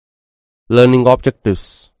Learning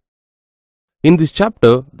objectives. In this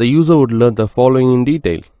chapter, the user would learn the following in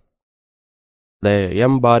detail: the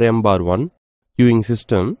M bar 1 queuing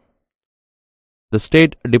system, the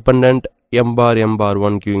state-dependent M bar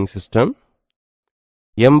 1 queuing system,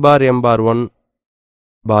 M bar 1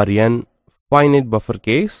 bar n finite buffer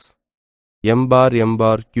case, M bar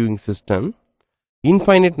queuing system,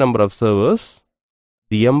 infinite number of servers,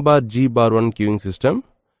 the G bar 1 queuing system,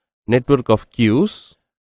 network of queues,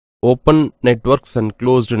 open networks and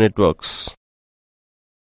closed networks.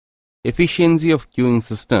 Efficiency of queuing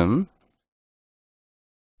system.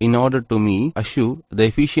 In order to assure the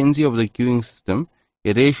efficiency of the queuing system,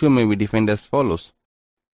 a ratio may be defined as follows: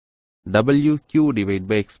 WQ divided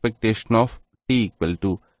by expectation of T equal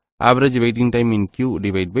to average waiting time in queue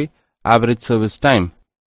divided by average service time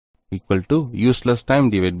equal to useless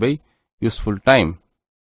time divided by useful time.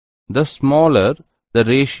 The smaller the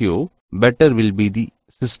ratio, better will be the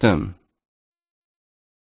system.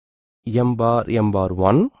 M bar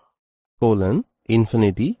 1 colon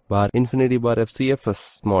infinity bar FCFS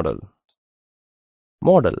model.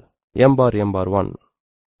 Model M bar 1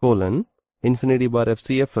 colon infinity bar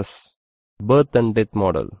FCFS birth and death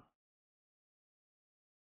model.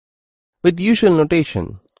 With usual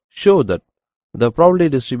notation, show that the probability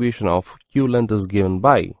distribution of queue length is given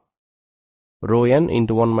by rho n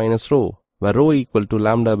into 1 minus rho, where rho equal to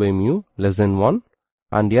lambda by mu less than 1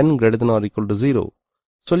 and n greater than or equal to 0.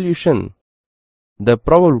 Solution: the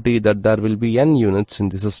probability that there will be n units in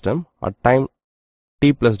the system at time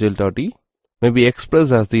t plus delta t may be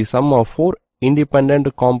expressed as the sum of 4 independent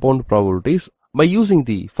compound probabilities by using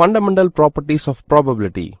the fundamental properties of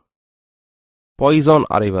probability: Poisson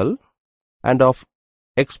arrival and of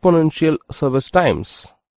exponential service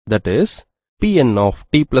times, that is, Pn of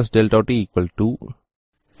t plus delta t equal to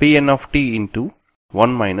Pn of t into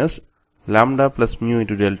 1 minus lambda plus mu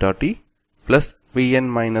into delta t plus Pn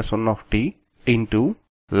minus 1 of t into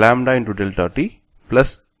lambda into delta t plus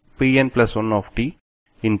Pn plus 1 of t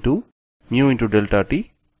into mu into delta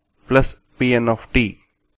t plus Pn of t.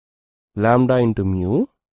 Lambda into mu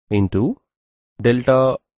into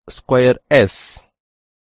delta square s.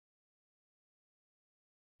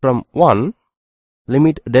 From 1,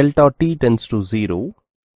 limit delta t tends to 0,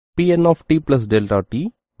 Pn of t plus delta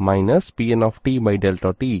t minus Pn of t by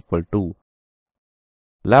delta t equal to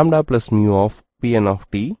lambda plus mu of Pn of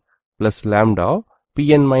t plus lambda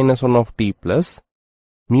Pn minus 1 of t plus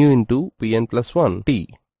mu into Pn plus 1 t.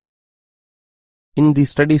 In the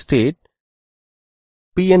steady state,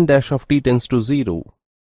 Pn dash of t tends to 0,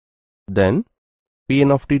 then Pn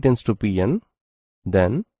of t tends to Pn,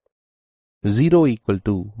 then 0 equal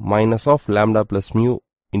to minus of lambda plus mu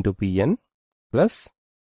into Pn plus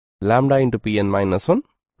lambda into Pn minus 1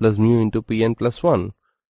 plus mu into Pn plus 1.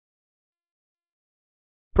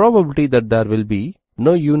 Probability that there will be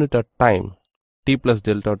no unit at time t plus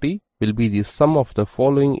delta t will be the sum of the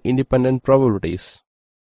following independent probabilities.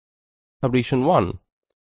 Subdivision 1.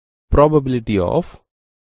 Probability of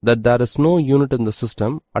that there is no unit in the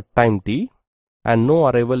system at time t and no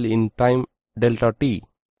arrival in time delta t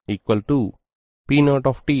equal to P naught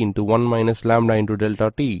of t into 1 minus lambda into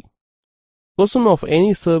delta t. Question of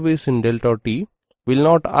any service in delta t will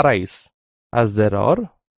not arise as there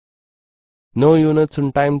are no units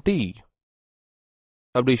in time t.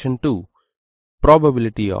 Subdivision 2.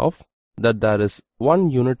 Probability of that there is 1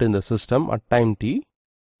 unit in the system at time t,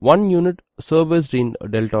 1 unit serviced in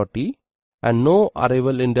delta t and no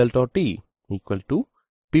arrival in delta t equal to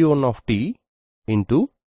P1 of t into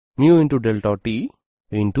mu into delta t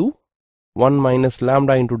into 1 minus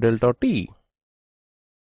lambda into delta t.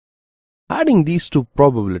 Adding these two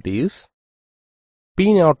probabilities,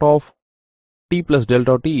 P naught of t plus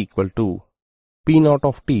delta t equal to P naught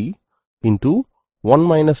of t into 1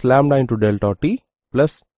 minus lambda into delta t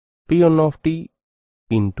plus P1 of t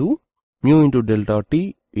into mu into delta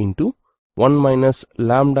t into 1 minus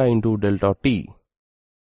lambda into delta t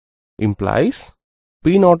implies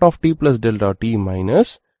P naught of t plus delta t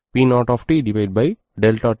minus P naught of t divided by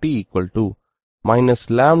delta t equal to minus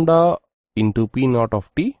lambda into P naught of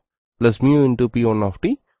t plus mu into P1 of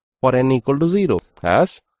t for n equal to 0,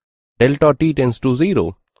 as delta t tends to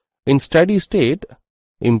 0. In steady state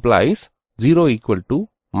implies 0 equal to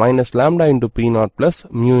minus lambda into P naught plus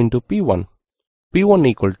mu into P1. P1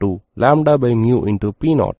 equal to lambda by mu into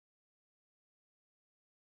P naught.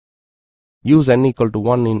 Use n equal to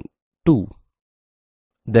 1 in 2.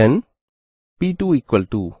 Then P2 equal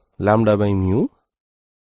to lambda by mu,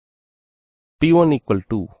 P1 equal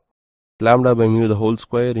to lambda by mu the whole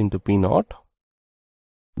square into P naught,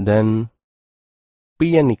 then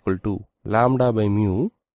Pn equal to lambda by mu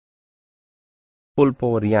whole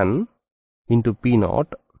power n into P naught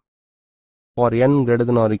for n greater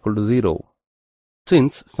than or equal to 0.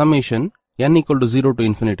 Since summation n equal to 0 to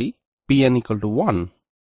infinity Pn equal to 1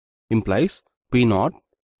 implies P naught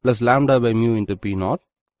plus lambda by mu into P naught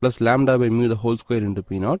plus lambda by mu the whole square into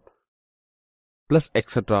P naught plus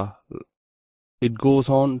etc. It goes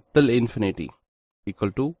on till infinity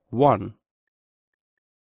equal to 1.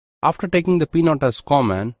 After taking the P naught as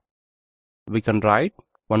common, we can write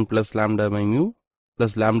 1 plus lambda by mu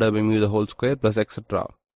plus lambda by mu the whole square plus etc.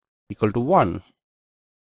 equal to 1,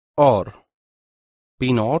 or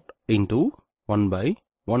P naught into 1 by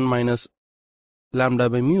 1 minus lambda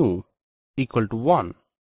by mu equal to 1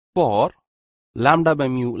 for lambda by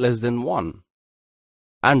mu less than 1,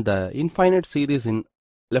 and the infinite series in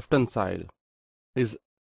left hand side is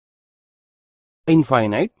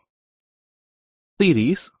infinite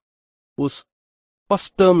series whose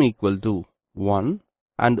first term equal to 1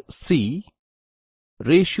 and C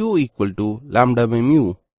ratio equal to lambda by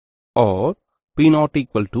mu, or P naught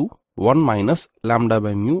equal to 1 minus lambda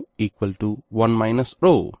by mu equal to 1 minus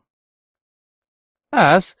rho,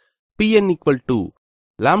 as Pn equal to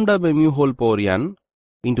lambda by mu whole power n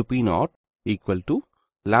into P naught equal to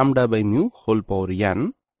lambda by mu whole power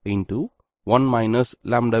n into 1 minus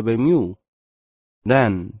lambda by mu.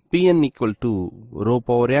 Then Pn equal to rho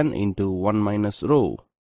power n into 1 minus rho.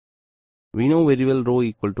 We know very well rho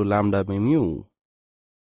equal to lambda by mu.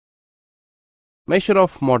 Measure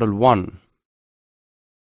of model 1.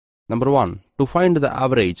 Number 1. To find the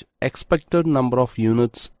average expected number of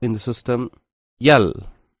units in the system L.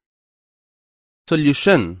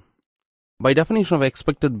 Solution. By definition of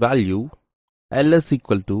expected value, L is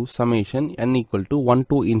equal to summation n equal to 1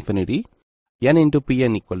 to infinity n into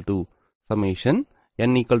Pn equal to summation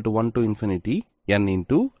n equal to 1 to infinity n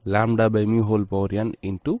into lambda by mu whole power n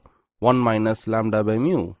into 1 minus lambda by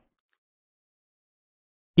mu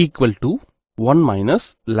equal to 1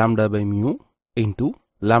 minus lambda by mu into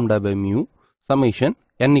lambda by mu summation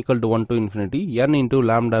n equal to 1 to infinity n into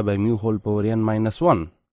lambda by mu whole power n minus 1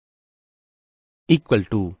 equal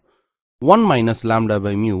to 1 minus lambda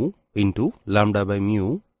by mu into lambda by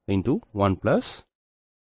mu into 1 plus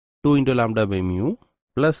 2 into lambda by mu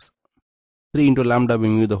plus 3 into lambda by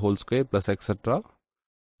mu the whole square plus etc.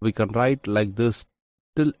 We can write like this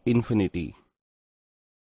till infinity.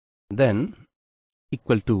 Then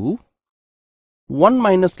equal to 1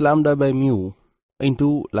 minus lambda by mu into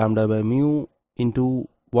lambda by mu into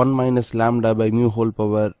 1 minus lambda by mu whole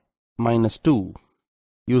power minus 2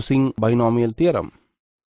 using binomial theorem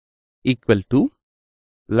equal to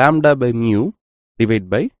lambda by mu divided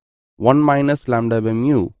by 1 minus lambda by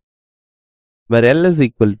mu, where L is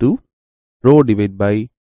equal to rho divided by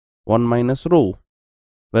 1 minus rho,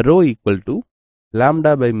 where rho equal to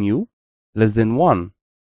lambda by mu less than 1.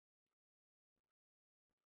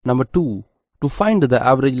 Number 2. To find the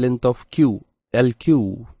average length of Q,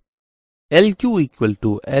 LQ. LQ equal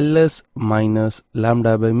to Ls minus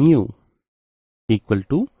lambda by mu equal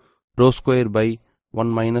to rho square by 1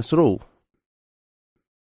 minus rho.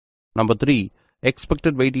 Number 3.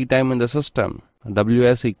 Expected waiting time in the system,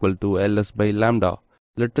 Ws equal to Ls by lambda,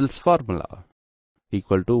 Little's formula,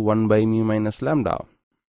 equal to 1 by mu minus lambda.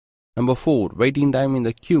 Number 4. Waiting time in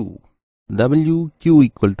the queue, Wq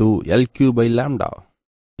equal to Lq by lambda,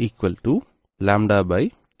 equal to lambda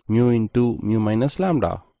by mu into mu minus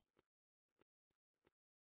lambda.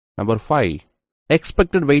 Number 5.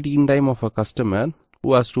 Expected waiting time of a customer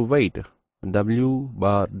who has to wait, W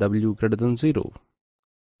bar W greater than 0,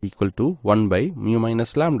 equal to 1 by mu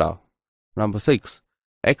minus lambda. Number 6.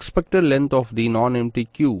 Expected length of the non-empty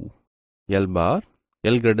queue, L bar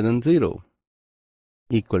L greater than 0,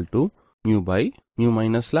 equal to mu by mu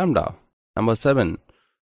minus lambda. Number 7.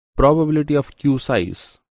 Probability of queue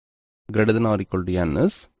size greater than or equal to n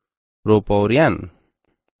is rho power n.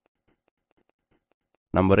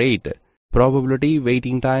 Number 8. Probability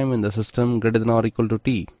waiting time in the system greater than or equal to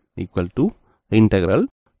t equal to integral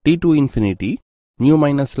t to infinity mu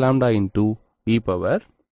minus lambda into e power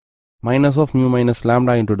minus of mu minus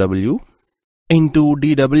lambda into w into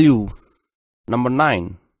dw. Number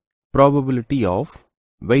 9. Probability of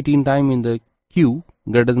waiting time in the queue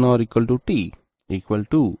greater than or equal to t equal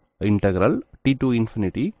to integral t to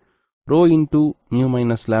infinity rho into mu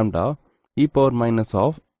minus lambda e power minus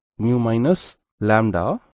of mu minus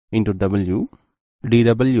lambda into w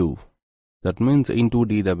dw. That means into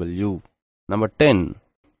dw. Number 10.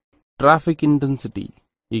 Traffic intensity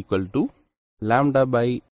equal to lambda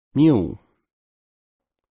by mu.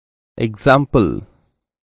 Example.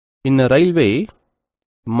 In a railway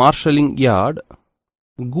marshalling yard,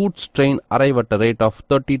 goods train arrive at a rate of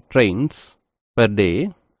 30 trains per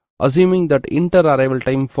day Assuming that inter-arrival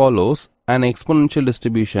time follows an exponential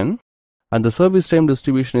distribution and the service time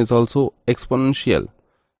distribution is also exponential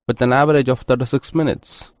with an average of 36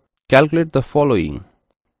 minutes. Calculate the following.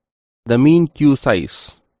 The mean queue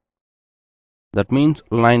size, that means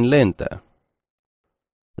line length.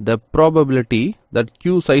 The probability that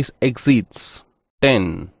queue size exceeds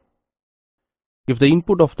 10. If the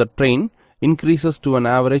input of the train increases to an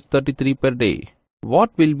average 33 per day,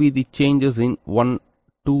 what will be the changes in 1,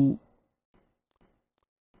 2?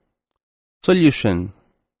 Solution.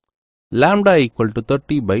 Lambda equal to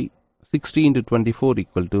 30 by 60 into 24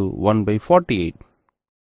 equal to 1 by 48.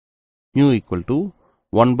 Mu equal to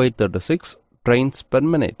 1 by 36 trains per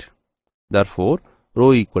minute. Therefore,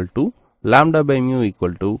 rho equal to lambda by mu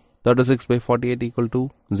equal to 36 by 48 equal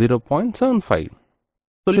to 0.75.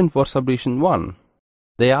 Solution for subdivision 1.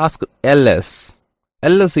 They ask LS.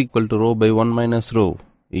 LS equal to rho by 1 minus rho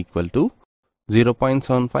equal to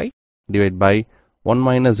 0.75 divided by 1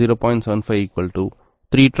 minus 0.75 equal to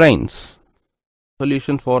 3 trains.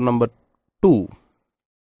 Solution for number 2.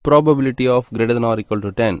 Probability of greater than or equal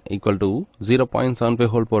to 10 equal to 0.75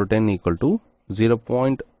 whole power 10 equal to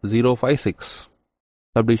 0.056.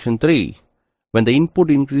 Subdivision 3. When the input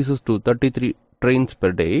increases to 33 trains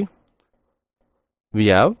per day, we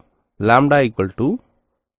have lambda equal to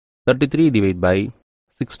 33 divided by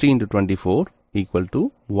 60 into 24 equal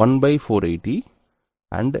to 1 by 480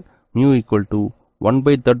 and mu equal to 1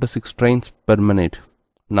 by 36 trains per minute.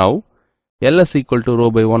 Now, LS equal to rho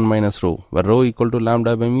by 1 minus rho, where rho equal to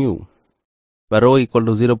lambda by mu, where rho equal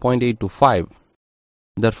to 0.825.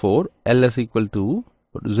 Therefore, LS equal to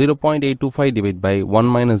 0.825 divided by 1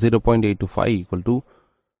 minus 0.825 equal to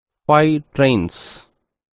 5 trains.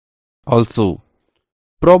 Also,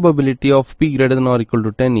 probability of P greater than or equal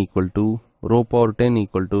to 10 equal to rho power 10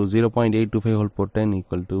 equal to 0.825 whole power 10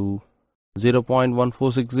 equal to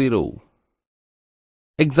 0.1460.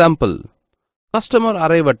 Example. Customer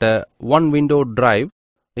arrive at a one window drive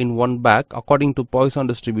in one back according to Poisson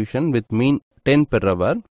distribution with mean 10 per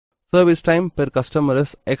hour. Service time per customer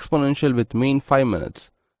is exponential with mean 5 minutes.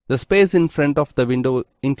 The space in front of the window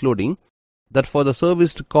including that for the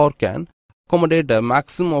serviced car can accommodate a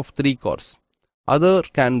maximum of 3 cars. Other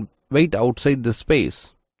can wait outside the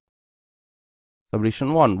space.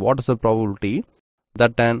 Subdivision 1. What is the probability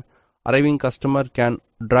that an arriving customer can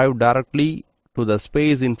drive directly to the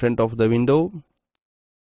space in front of the window?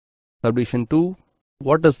 Subdivision 2.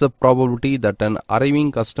 What is the probability that an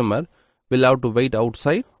arriving customer will have to wait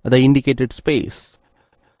outside the indicated space?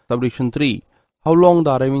 Subdivision 3. How long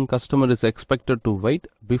the arriving customer is expected to wait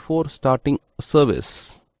before starting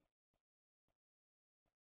service?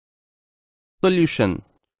 Solution.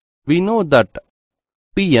 We know that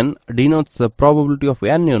Pn denotes the probability of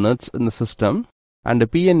n units in the system and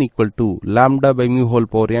Pn equal to lambda by mu whole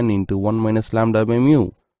power n into 1 minus lambda by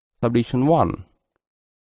mu. Subdivision 1.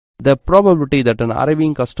 The probability that an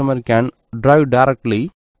arriving customer can drive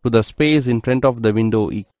directly to the space in front of the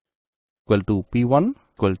window equal to P1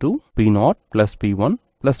 equal to P0 plus P1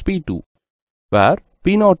 plus P2, where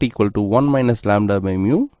P0 equal to 1 minus lambda by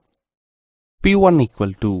mu, P1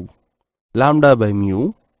 equal to lambda by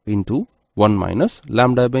mu into 1 minus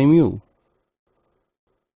lambda by mu.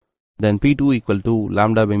 Then P2 equal to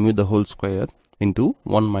lambda by mu the whole square into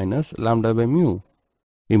 1 minus lambda by mu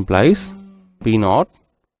implies P0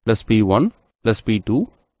 plus P1 plus P2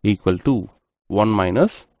 equal to 1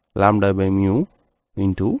 minus lambda by mu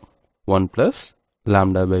into 1 plus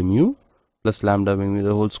lambda by mu plus lambda by mu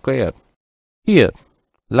the whole square. Here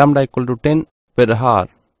lambda equal to 10 per hour.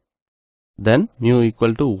 Then mu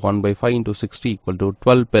equal to 1 by 5 into 60 equal to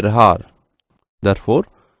 12 per hour. Therefore,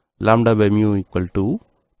 lambda by mu equal to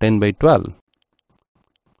 10 by 12.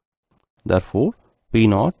 Therefore,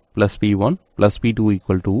 P0 plus P1 plus P2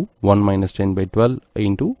 equal to 1 minus 10 by 12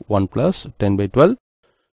 into 1 plus 10 by 12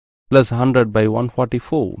 plus 100 by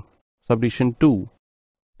 144. Subdivision 2.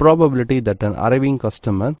 Probability that an arriving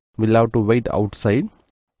customer will have to wait outside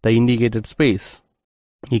the indicated space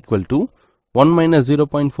equal to 1 minus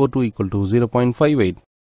 0.42 equal to 0.58.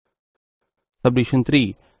 Subdivision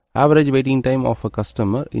 3. Average waiting time of a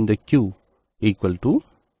customer in the queue equal to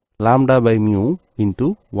lambda by mu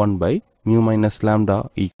into 1 by mu minus lambda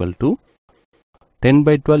equal to 10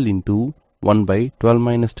 by 12 into 1 by 12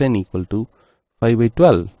 minus 10 equal to 5 by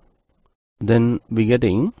 12. Then we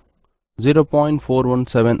getting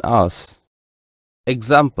 0.417 hours.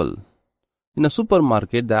 Example. In a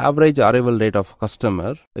supermarket, the average arrival rate of a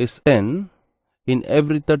customer is 10 in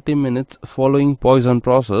every 30 minutes following Poisson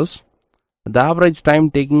process. The average time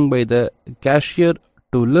taken by the cashier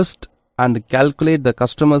to list and calculate the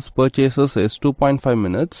customer's purchases is 2.5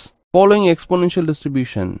 minutes. Following exponential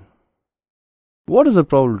distribution, What is the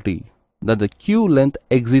probability that the queue length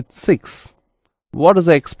exceeds 6? What is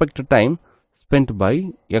the expected time spent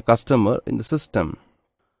by a customer in the system?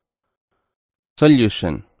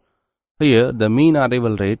 Solution. Here the mean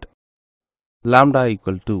arrival rate lambda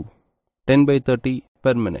equal to 10 by 30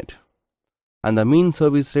 per minute and the mean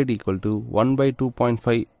service rate equal to 1 by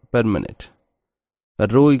 2.5 per minute. The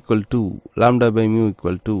rho equal to lambda by mu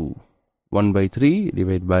equal to 1 by 3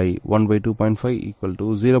 divided by 1 by 2.5 equal to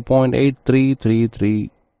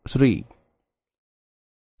 0.83333.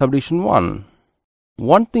 Subdivision 1.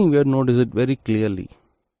 One thing we have noticed it very clearly.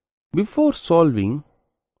 Before solving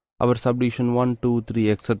our subdivision 1, 2,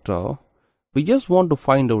 3, etc., we just want to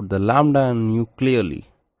find out the lambda and mu clearly.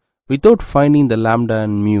 Without finding the lambda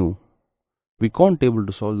and mu, we can't able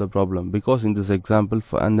to solve the problem, because in this example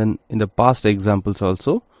and then in the past examples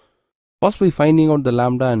also, first we finding out the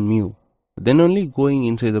lambda and mu, then only going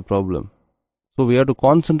inside the problem. So we have to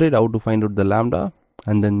concentrate how to find out the lambda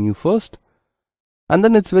and then mu first, and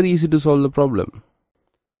then it's very easy to solve the problem.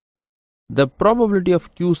 The probability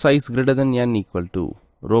of q size greater than n equal to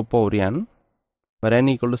rho power n, where n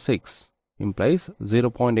equal to 6, implies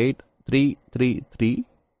 0.8333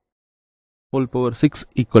 whole power 6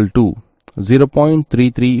 equal to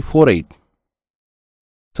 0.3348.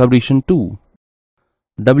 Subdivision 2.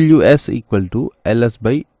 Ws equal to Ls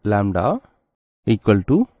by lambda equal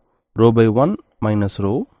to rho by 1 minus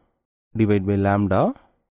rho divided by lambda,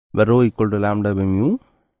 where rho equal to lambda by mu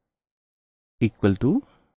equal to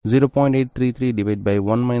 0.833 divided by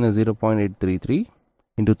 1 minus 0.833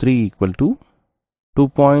 into 3 equal to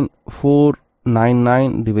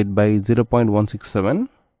 2.499 divided by 0.167.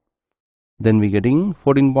 Then we getting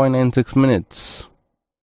 14.96 minutes.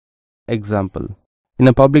 Example. In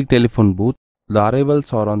a public telephone booth, the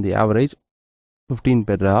arrivals are on the average 15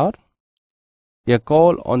 per hour. A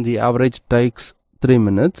call on the average takes 3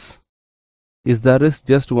 minutes. Is there is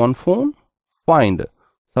just one phone? Find.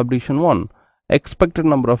 Subdivision 1. Expected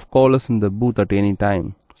number of callers in the booth at any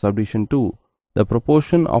time. Subdivision 2. The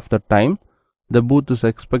proportion of the time the booth is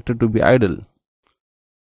expected to be idle.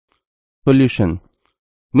 Solution.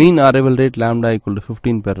 Mean arrival rate lambda equal to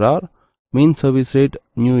 15 per hour. Mean service rate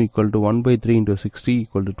mu equal to 1 by 3 into 60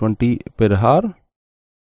 equal to 20 per hour.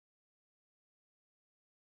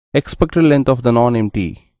 Expected length of the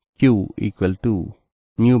non-empty q equal to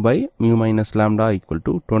mu by mu minus lambda equal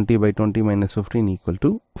to 20 by 20 minus 15 equal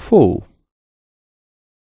to 4.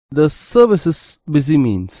 The services busy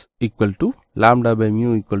means equal to lambda by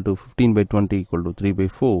mu equal to 15 by 20 equal to 3 by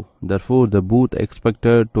 4. Therefore, the booth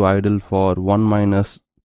expected to idle for 1 minus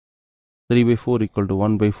 3 by 4 equal to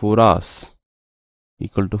 1 by 4 hours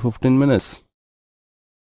equal to 15 minutes.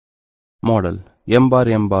 Model. M bar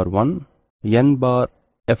 1, N bar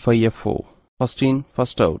FIFO. First in,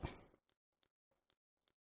 first out.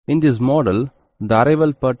 In this model, the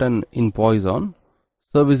arrival pattern in Poisson,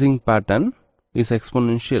 servicing pattern is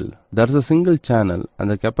exponential. There is a single channel and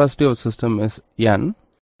the capacity of the system is n,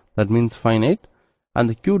 that means finite, and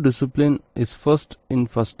the Q discipline is first in,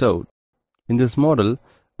 first out. In this model,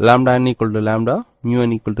 lambda n equal to lambda, mu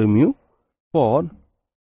n equal to mu for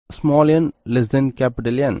small n less than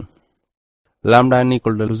capital N. Lambda n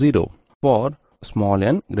equal to 0 for small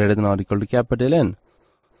n greater than or equal to capital N.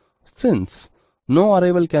 Since no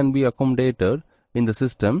arrival can be accommodated in the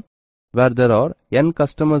system where there are n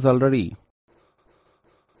customers already.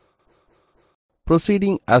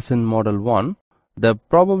 Proceeding as in model 1, the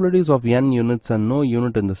probabilities of n units and no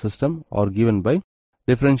unit in the system are given by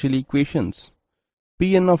differential equations.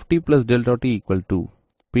 Pn of t plus delta t equal to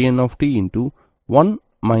Pn of t into 1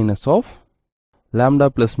 minus of lambda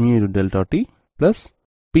plus mu into delta t plus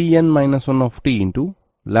Pn minus 1 of t into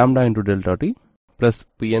lambda into delta t plus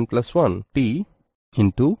Pn plus 1 t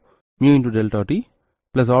into mu into delta t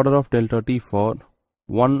plus order of delta t for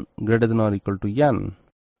 1 greater than or equal to n.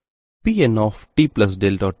 Pn of t plus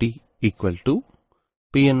delta t equal to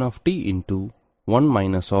Pn of t into 1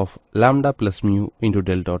 minus of lambda plus mu into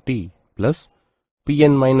delta t plus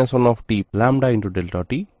Pn minus 1 of t lambda into delta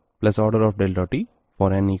t plus order of delta t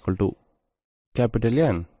for n equal to capital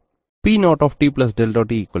N. P naught of t plus delta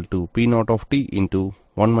t equal to P naught of t into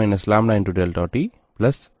 1 minus lambda into delta t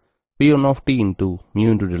plus P1 of t into mu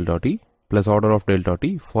into delta t plus order of delta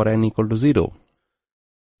t for n equal to 0.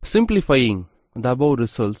 Simplifying the above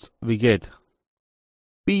results, we get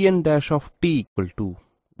Pn dash of t equal to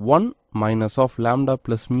 1 minus of lambda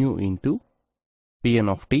plus mu into Pn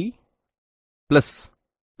of t plus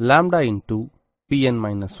lambda into Pn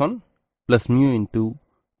minus 1 plus mu into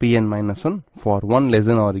Pn minus 1 for 1 less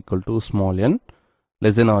than or equal to small n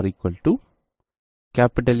less than or equal to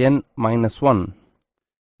capital N minus 1.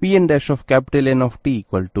 Pn dash of capital N of t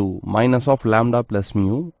equal to minus of lambda plus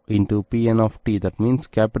mu into Pn of t, that means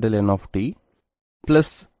capital N of t,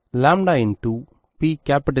 plus lambda into P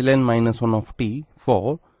capital N minus 1 of t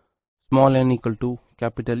for small n equal to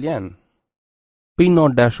capital N. P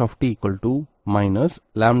naught dash of t equal to minus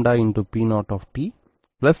lambda into P naught of t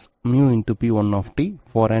plus mu into P1 of t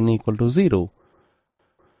for n equal to 0.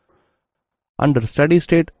 Under steady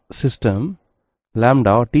state system,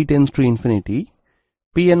 lambda t tends to infinity,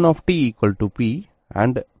 Pn of t equal to p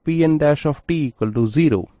and Pn dash of t equal to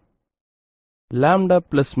 0. Lambda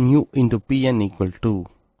plus mu into Pn equal to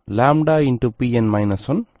lambda into Pn minus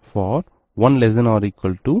 1 for 1 less than or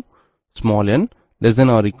equal to small n less than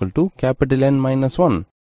or equal to capital N minus 1.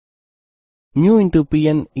 Mu into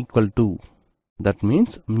Pn equal to, that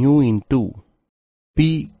means mu into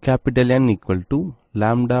P capital N equal to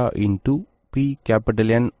lambda into P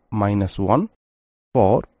capital N minus 1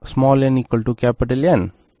 for small n equal to capital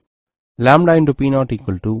N. Lambda into P naught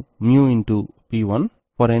equal to mu into P1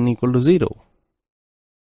 for n equal to 0.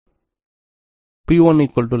 P1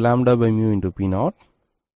 equal to lambda by mu into P naught.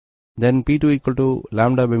 Then P2 equal to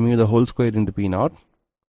lambda by mu the whole square into P naught,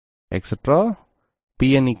 etc.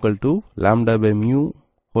 Pn equal to lambda by mu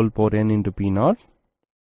whole power n into P naught,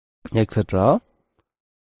 etc.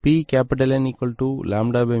 P capital N equal to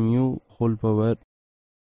lambda by mu whole power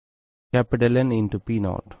capital N into P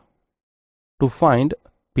naught. To find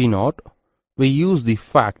P naught, we use the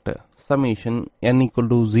fact summation n equal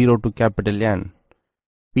to 0 to capital N,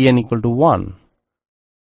 Pn equal to 1,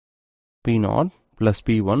 P naught plus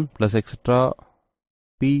P1 plus etc.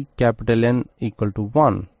 P capital N equal to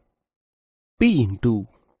 1, P into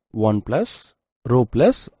 1 plus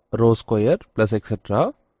rho square plus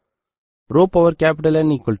etc. Rho power capital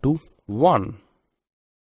N equal to 1.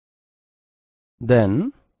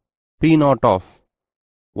 Then P naught of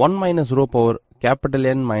 1 minus rho power capital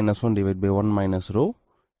N minus 1 divided by 1 minus rho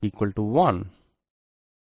equal to 1.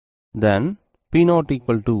 Then P naught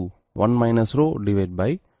equal to 1 minus rho divided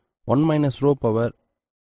by 1 minus rho power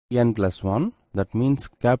n plus 1, that means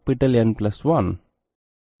capital N plus 1.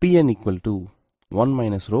 Pn equal to 1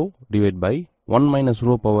 minus rho divided by 1 minus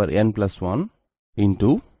rho power n plus 1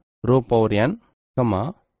 into rho power n,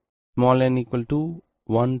 comma, small n equal to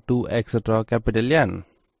 1, 2, etc. capital N.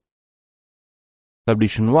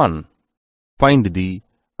 Subdivision 1. Find the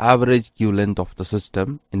average Q length of the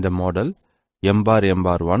system in the model m bar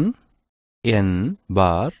 1, n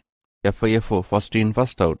bar FIFO, first in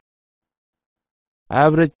first out.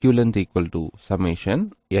 Average Q length equal to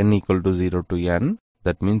summation n equal to 0 to n,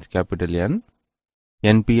 that means capital N.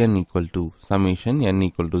 Npn equal to summation n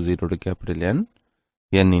equal to 0 to capital N,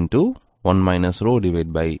 n into 1 minus rho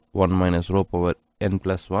divided by 1 minus rho power n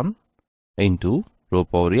plus 1 into rho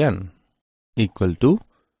power n equal to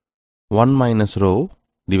 1 minus rho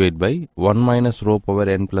divided by 1 minus rho power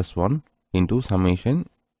n plus 1 into summation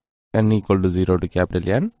n equal to 0 to capital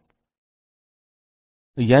N,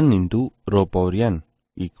 n into rho power n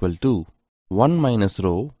equal to 1 minus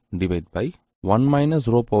rho divided by 1 minus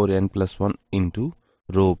rho power n plus 1 into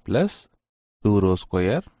rho plus 2 rho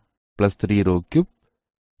square plus 3 rho cube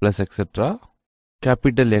plus etc.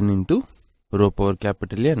 capital N into rho power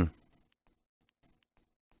capital N.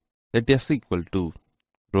 Let S equal to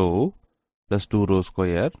rho plus 2 rho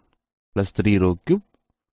square plus 3 rho cube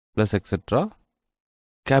plus etc.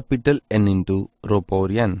 capital N into rho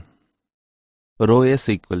power n. Rho S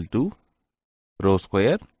equal to rho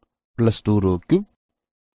square plus 2 rho cube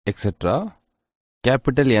etc.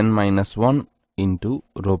 capital N minus 1 into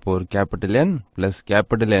rho power capital N plus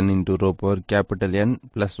capital N into rho power capital N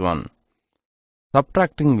plus 1.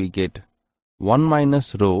 Subtracting, we get 1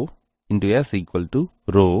 minus rho into S equal to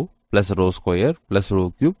rho plus rho square plus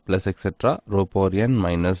rho cube plus etc. rho power n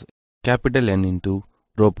minus capital N into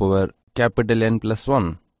rho power capital N plus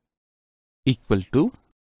 1 equal to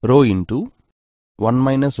rho into 1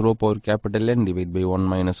 minus rho power capital N divided by 1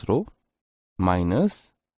 minus rho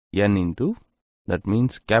minus n into, that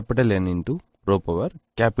means capital N into rho power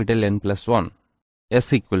capital N plus 1.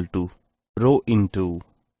 S equal to rho into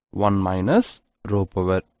 1 minus rho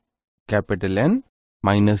power capital N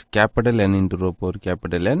minus capital N into rho power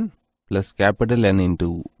capital N plus capital N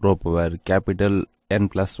into rho power capital N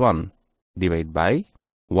plus 1 divided by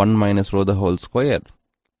 1 minus rho the whole square.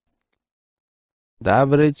 The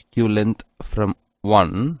average Q length from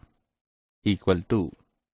 1 equal to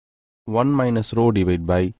 1 minus rho divided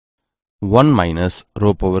by 1 minus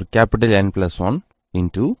rho power capital N plus 1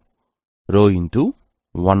 into rho into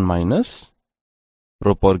 1 minus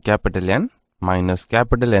rho power capital N minus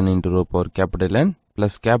capital N into rho power capital N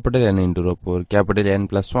plus capital N into rho power capital N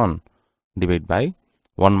plus 1 divided by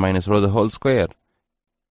 1 minus rho the whole square.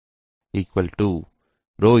 equal to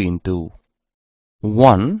rho into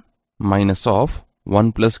 1 minus of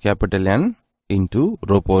 1 plus capital N into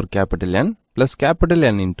rho power capital N plus capital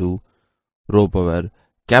N into rho power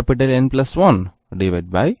capital N plus 1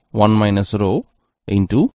 divided by 1 minus rho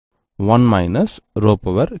into 1 minus rho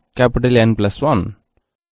power capital N plus 1.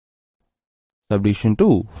 Subdivision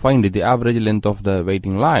 2. Find the average length of the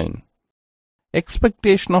waiting line.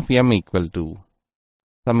 Expectation of M equal to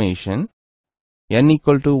summation N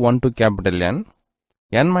equal to 1 to capital N,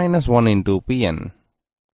 N minus 1 into Pn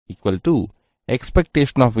equal to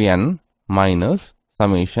expectation of N minus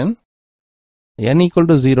summation N equal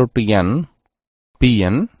to 0 to N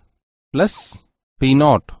Pn plus P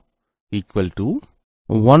naught equal to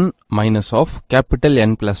 1 minus of capital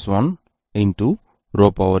N plus 1 into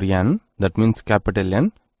rho power N, that means capital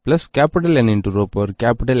N plus capital N into rho power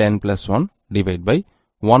capital N plus 1 divided by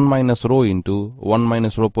 1 minus rho into 1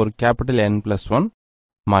 minus rho power capital N plus 1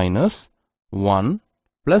 minus 1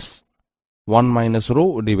 plus 1 minus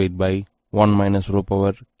rho divided by 1 minus rho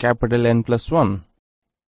power capital N plus 1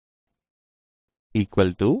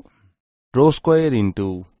 equal to rho square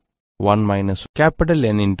into 1 minus capital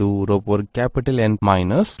N into rho power capital N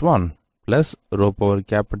minus 1 plus rho power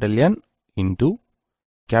capital N into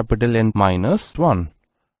capital N minus 1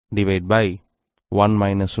 divided by 1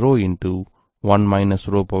 minus rho into 1 minus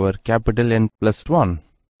rho power capital N plus 1.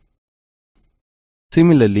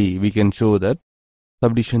 Similarly, we can show that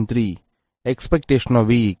subdivision 3, expectation of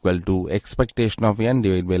V equal to expectation of N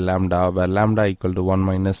divided by lambda, where lambda equal to 1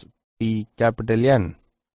 minus P capital N.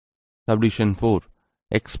 Subdivision 4,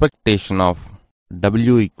 expectation of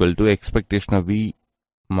W equal to expectation of V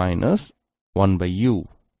minus 1 by U.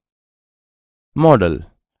 Model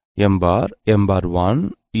M bar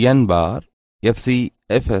 1, N bar, Fc,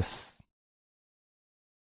 Fs.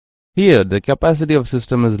 Here the capacity of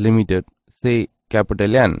system is limited, say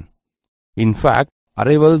capital N. In fact,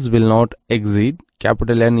 arrivals will not exceed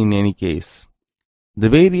capital N in any case. The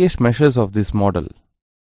various measures of this model.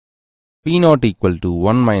 P naught equal to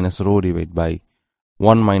 1 minus rho divided by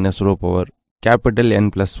 1 minus rho power capital N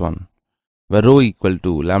plus 1, where rho equal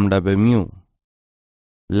to lambda by mu.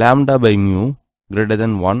 Lambda by mu greater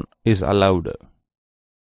than 1 is allowed.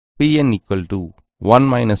 Pn equal to 1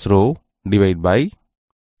 minus rho divided by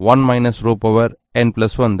 1 minus rho power n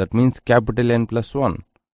plus 1, that means capital N plus 1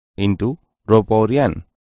 into rho power n,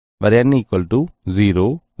 where n equal to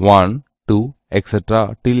 0, 1, 2,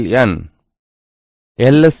 etc. till n.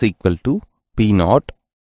 Ls equal to P naught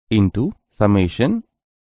into summation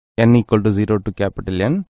n equal to 0 to capital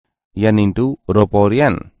N, n into rho power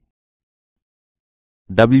n.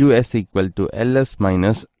 Ws equal to Ls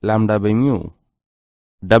minus lambda by mu.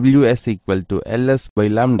 Ws equal to Ls by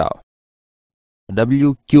lambda.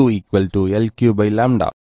 Wq equal to Lq by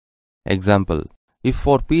lambda. Example, if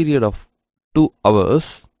for period of 2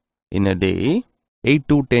 hours in a day, 8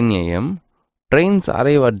 to 10 am, trains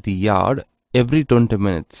arrive at the yard every 20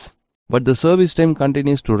 minutes, but the service time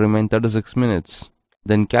continues to remain 36 minutes,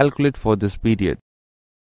 then calculate for this period.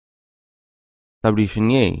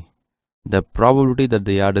 Subdivision A, the probability that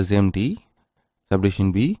the yard is empty.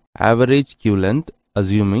 Subdivision B, average queue length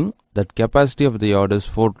assuming that capacity of the yard is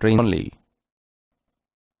 4 trains only.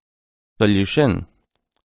 Solution.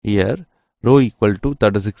 Here rho equal to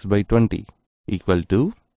 36 by 20 equal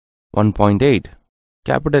to 1.8,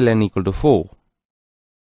 capital N equal to 4.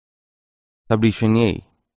 Subdivision A,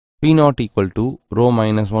 P naught equal to rho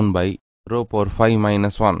minus 1 by rho power 5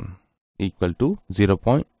 minus 1 equal to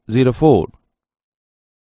 0.04.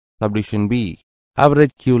 Subdivision B,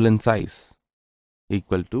 average queue length size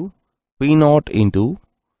equal to P naught into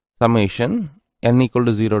summation n equal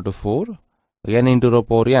to 0 to 4 n into rho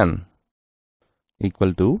power n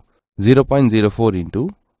equal to 0.04 into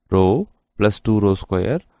rho plus 2 rho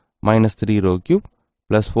square minus 3 rho cube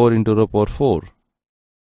plus 4 into rho power 4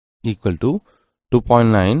 equal to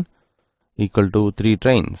 2.9 equal to 3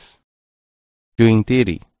 trains. Queuing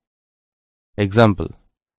theory. Example,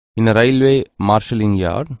 in a railway marshalling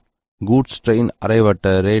yard, goods train arrive at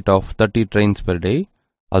a rate of 30 trains per day.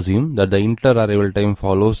 Assume that the inter-arrival time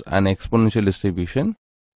follows an exponential distribution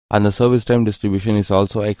and the service time distribution is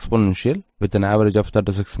also exponential with an average of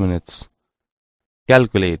 36 minutes.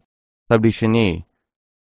 Calculate. Subdivision A,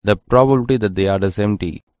 the probability that the yard is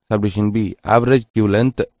empty. Subdivision B, average queue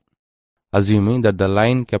length assuming that the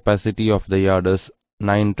line capacity of the yard is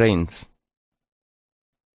 9 trains.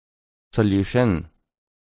 Solution.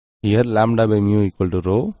 Here lambda by mu equal to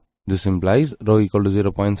rho. This implies rho equal to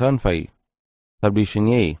 0.75. Subdivision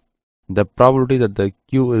A, the probability that the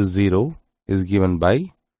queue is 0 is given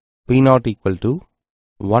by P naught equal to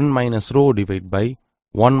 1 minus rho divided by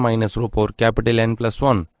 1 minus rho power capital N plus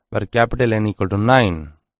 1 where capital N equal to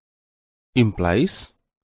 9 implies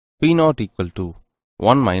P naught equal to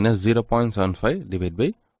 1 minus 0.75 divided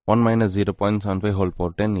by 1 minus 0.75 whole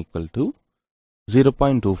power 10 equal to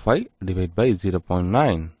 0.25 divided by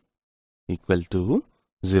 0.9 equal to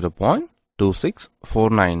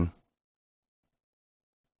 0.2649.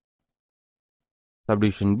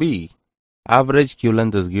 Subdivision B. Average queue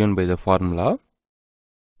length is given by the formula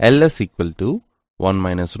LS equal to 1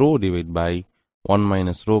 minus rho divided by 1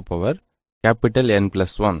 minus rho power capital N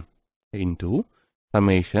plus 1 into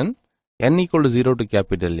summation N equal to 0 to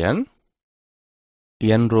capital N,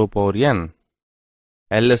 N rho power N.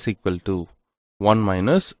 LS equal to 1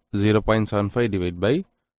 minus 0.75 divided by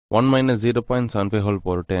 1 minus 0.75 whole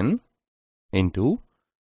power 10 into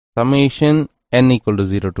summation N equal to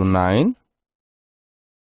 0 to 9,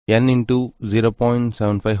 N into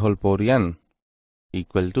 0.75 whole power N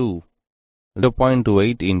equal to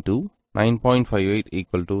 0.28 into 9.58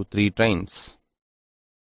 equal to 3 trains.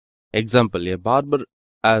 Example, a barber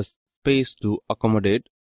has space to accommodate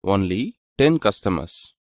only 10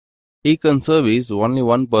 customers. He can service only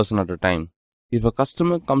one person at a time. If a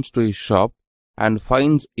customer comes to his shop and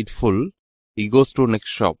finds it full, he goes to next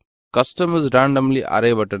shop. Customers randomly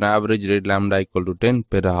arrive at an average rate lambda equal to 10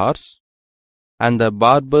 per hour, and the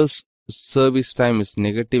barber's service time is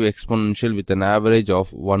negative exponential with an average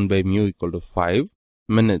of 1 by mu equal to 5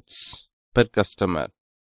 minutes per customer.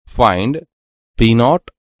 Find P naught,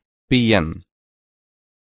 Pn.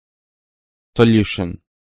 Solution.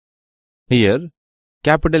 Here,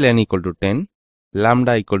 capital N equal to 10,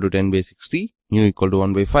 lambda equal to 10 by 60, mu equal to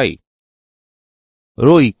 1 by 5.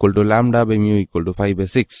 Rho equal to lambda by mu equal to 5 by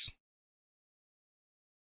 6.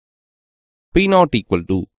 P naught equal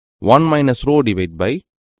to 1 minus rho divided by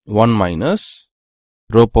 1 minus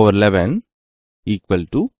rho power 11 equal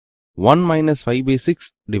to 1 minus 5 by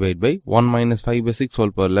 6 divided by 1 minus 5 by 6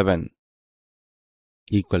 whole power 11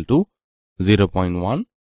 equal to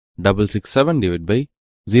 0.1667 divided by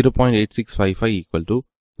 0.8655 equal to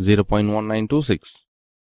 0.1926.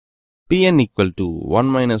 Pn equal to 1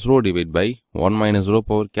 minus rho divided by 1 minus rho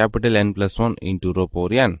power capital N plus 1 into rho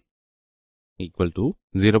power N equal to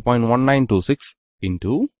 0.1926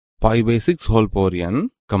 into 5 by 6 whole power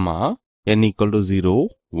N, comma, N equal to 0,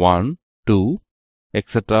 1, 2,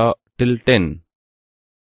 etc. till 10.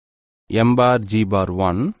 M bar G bar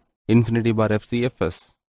 1, infinity bar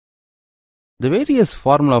FCFS. The various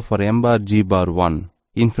formula for M bar G bar 1,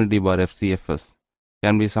 infinity bar FCFS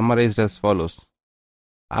can be summarized as follows.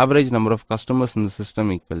 Average number of customers in the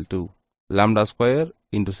system equal to lambda square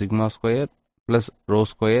into sigma square plus rho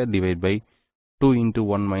square divided by 2 into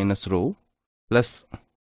 1 minus rho plus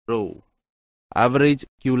rho. Average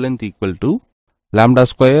queue length equal to lambda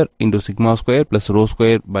square into sigma square plus rho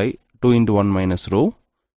square by 2 into 1 minus rho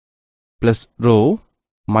plus rho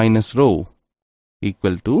minus rho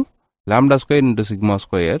equal to lambda square into sigma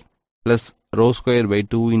square plus rho square by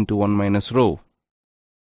 2 into 1 minus rho.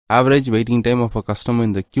 Average waiting time of a customer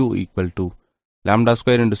in the queue equal to lambda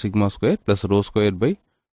square into sigma square plus rho square by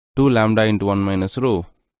 2 lambda into 1 minus rho.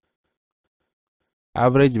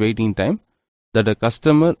 Average waiting time that a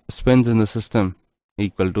customer spends in the system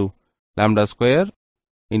equal to lambda square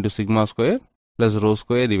into sigma square plus rho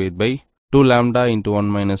square divided by 2 lambda into 1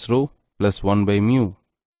 minus rho plus 1 by mu.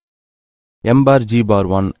 M bar G bar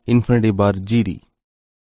 1, infinity bar GD.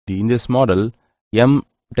 In this model, M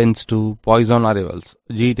tends to Poisson arrivals,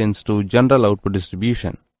 G tends to general output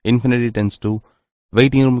distribution, infinity tends to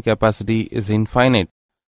waiting room capacity is infinite,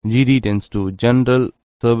 GD tends to general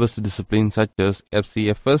service disciplines such as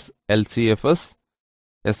FCFS, LCFS,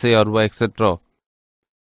 SARY, etc.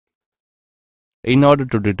 In order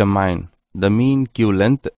to determine the mean queue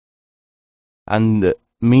length and the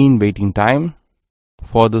mean waiting time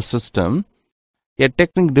for the system, a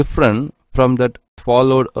technique different from that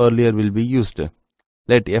followed earlier will be used.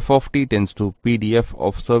 Let f of t tends to PDF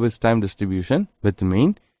of service time distribution with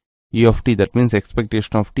mean E of t, that means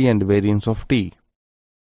expectation of t and variance of t.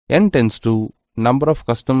 N tends to number of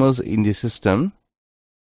customers in the system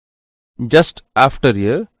just after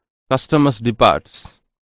a customer departs.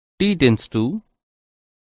 T tends to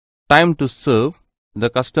time to serve the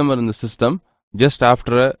customer in the system just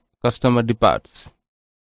after a customer departs.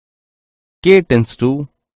 K tends to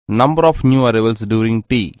number of new arrivals during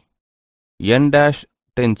T. N dash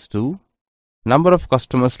tends to number of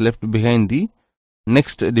customers left behind the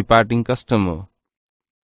next departing customer.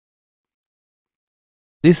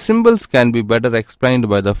 These symbols can be better explained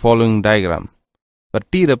by the following diagram, where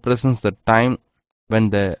T represents the time when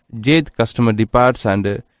the jth customer departs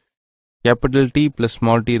and capital T plus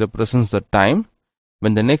small t represents the time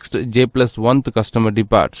when the next j plus 1th customer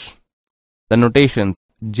departs. The notation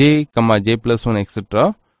j, j plus 1,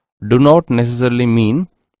 etc. do not necessarily mean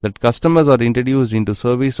that customers are introduced into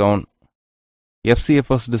service on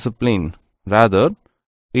FCFS discipline. Rather,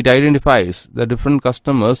 it identifies the different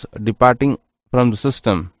customers departing from the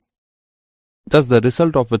system. Thus, the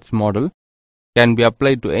result of its model can be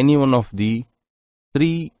applied to any one of the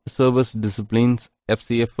three service disciplines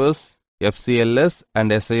FCFS, FCLS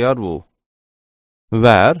and SIRO,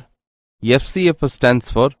 where FCFS stands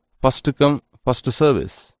for first come, first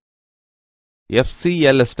service.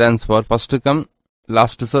 FCLS stands for first come,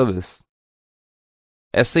 last service.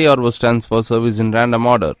 SIRO stands for service in random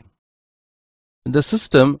order. The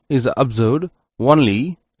system is observed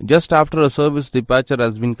only just after a service departure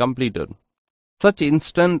has been completed. Such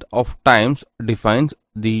instant of times defines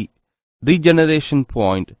the regeneration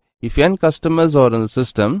point. If n customers are in the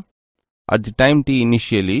system at the time t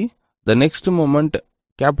initially, the next moment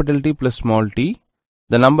capital T plus small t,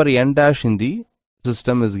 the number n dash in the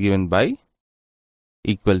system is given by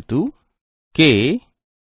equal to k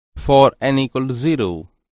for n equal to 0.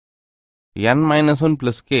 N minus 1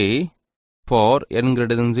 plus k for n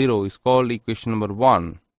greater than 0 is called equation number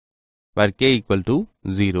 1, where k equal to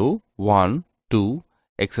 0, 1, 2,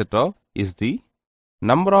 etc. is the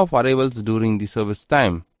number of arrivals during the service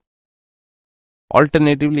time.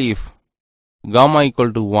 Alternatively, if gamma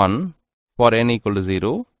equal to 1 for n equal to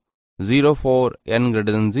 0, 0 for n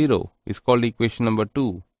greater than 0 is called equation number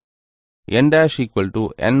 2. N dash equal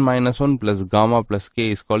to n minus 1 plus gamma plus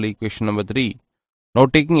k is called equation number 3. Now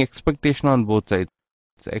taking expectation on both sides.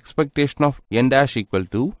 So expectation of n dash equal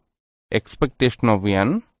to expectation of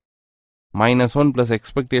n minus 1 plus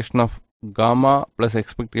expectation of gamma plus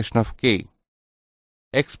expectation of k.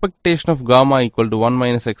 Expectation of gamma equal to 1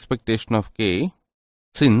 minus expectation of k,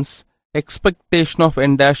 since expectation of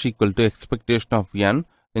n dash equal to expectation of n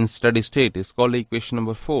in steady state is called equation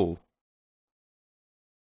number 4.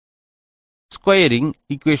 Squaring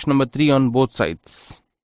equation number 3 on both sides.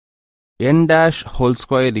 N dash whole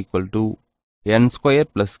square equal to n square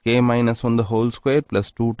plus k minus 1 the whole square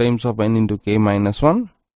plus 2 times of n into k minus 1.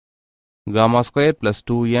 Gamma square plus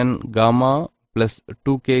 2n gamma plus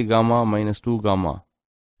 2k gamma minus 2 gamma.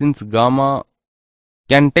 Since gamma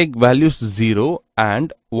can take values 0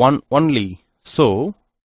 and 1 only, so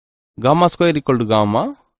gamma square equal to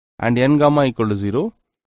gamma and n gamma equal to 0.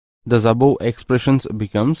 Thus above expressions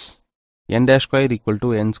becomes n dash square equal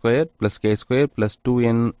to n square plus k square plus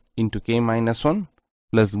 2n into k minus 1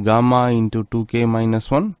 plus gamma into 2k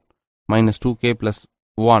minus 1 minus 2k plus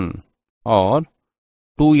 1, or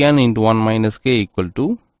 2n into 1 minus k equal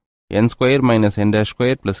to n square minus n dash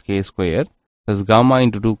square plus k square plus gamma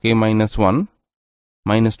into 2k minus 1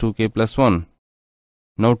 minus 2k plus 1.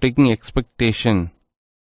 Now taking expectation,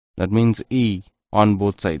 that means E on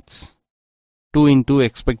both sides. 2 into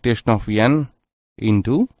expectation of n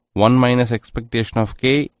into 1 minus expectation of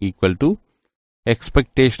k equal to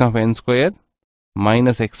expectation of n square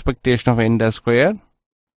minus expectation of n dash square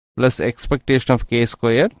plus expectation of k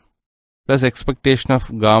square plus expectation of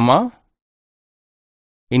gamma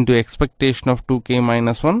into expectation of 2k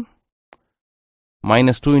minus 1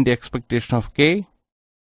 minus 2 into expectation of k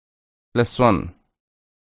plus 1.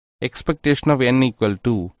 Expectation of n equal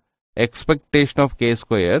to expectation of k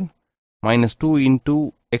square minus 2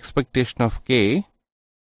 into expectation of k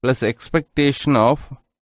plus expectation of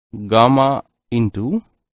gamma into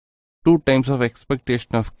 2 times of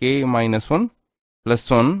expectation of k minus 1 plus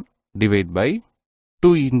 1 divided by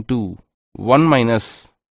 2 into 1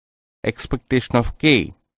 minus expectation of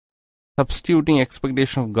k. Substituting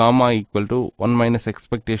expectation of gamma equal to 1 minus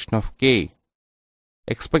expectation of k.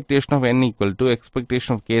 Expectation of n equal to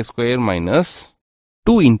expectation of k square minus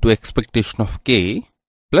 2 into expectation of k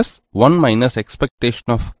plus 1 minus expectation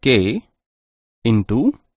of k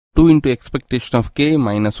into 2 into expectation of k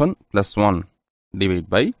minus 1 plus 1 divided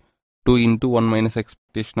by 2 into 1 minus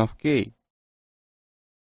expectation of k.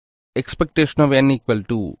 Expectation of n equal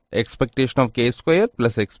to expectation of k square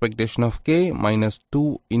plus expectation of k minus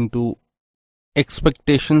 2 into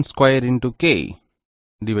expectation square into k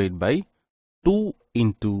divided by 2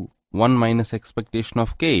 into 1 minus expectation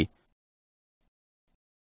of k.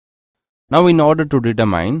 Now in order to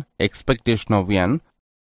determine expectation of n,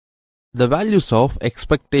 the values of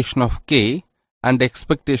expectation of k and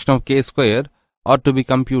expectation of k square are to be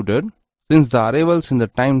computed, since the arrivals in the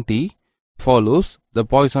time t follows the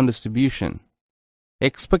Poisson distribution.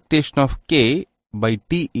 Expectation of k by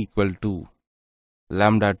t equal to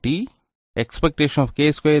lambda t. Expectation of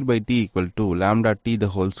k square by t equal to lambda t the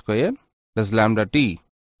whole square plus lambda t.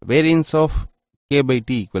 Variance of k by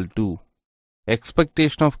t equal to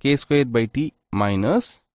expectation of k square by t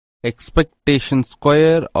minus expectation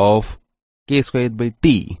square of k squared by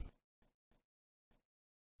t.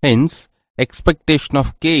 Hence, expectation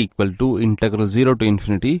of k equal to integral 0 to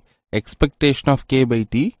infinity expectation of k by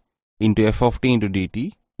t into f of t into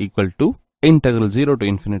dt equal to integral 0 to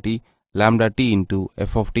infinity lambda t into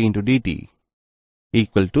f of t into dt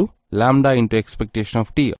equal to lambda into expectation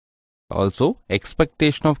of t. Also,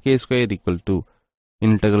 expectation of k square equal to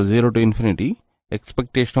integral 0 to infinity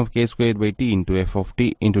expectation of k square by t into f of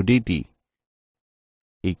t into dt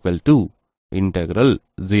equal to integral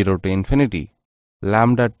 0 to infinity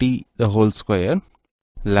lambda t the whole square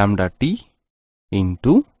lambda t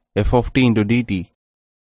into f of t into dt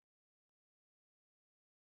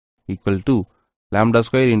equal to lambda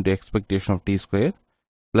square into expectation of t square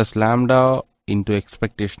plus lambda into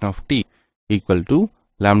expectation of t equal to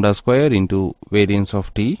lambda square into variance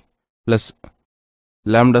of t plus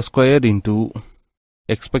lambda square into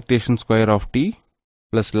expectation square of t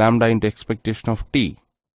plus lambda into expectation of t.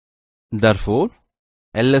 Therefore,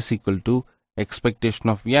 Ls equal to expectation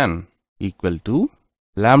of n equal to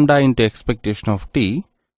lambda into expectation of t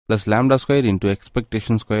plus lambda square into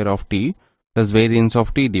expectation square of t plus variance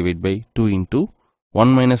of t divided by 2 into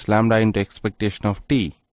 1 minus lambda into expectation of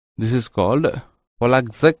t. This is called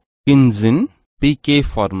Pollaczek-Kinzin pk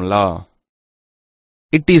formula.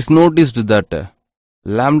 It is noticed that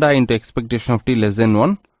lambda into expectation of t less than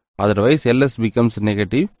 1, otherwise Ls becomes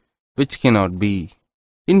negative, which cannot be.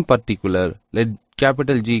 In particular, let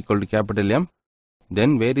capital G equal to capital M,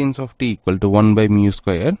 then variance of t equal to 1 by mu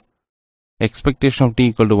square, expectation of t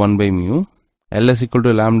equal to 1 by mu, Ls equal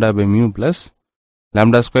to lambda by mu plus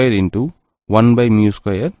lambda square into 1 by mu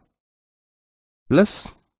square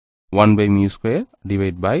plus 1 by mu square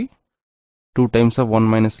divided by 2 times of 1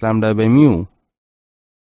 minus lambda by mu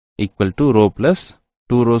equal to rho plus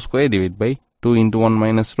 2 rho square divided by 2 into 1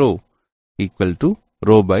 minus rho equal to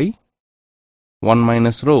rho by 1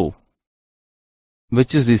 minus rho,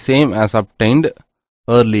 which is the same as obtained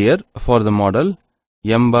earlier for the model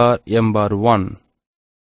m bar 1.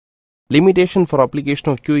 Limitation for application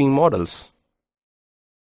of queuing models.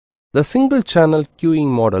 The single channel queuing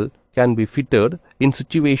model can be fitted in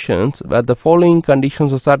situations where the following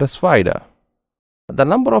conditions are satisfied. The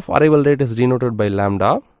number of arrival rate is denoted by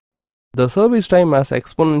lambda. The service time has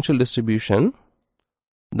exponential distribution.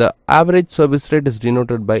 The average service rate is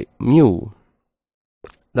denoted by mu.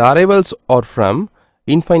 The arrivals are from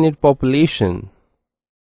infinite population.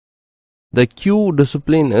 The queue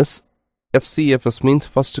discipline is FCFS, means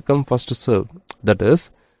first come first served. That is,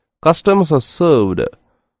 customers are served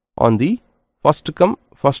on the first come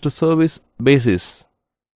first service basis.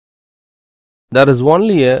 There is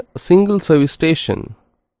only a single service station.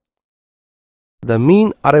 The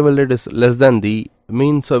mean arrival rate is less than the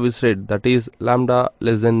mean service rate, that is lambda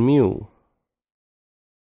less than mu.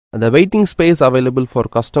 The waiting space available for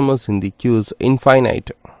customers in the queue is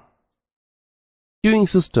infinite. Queuing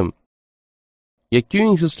system. A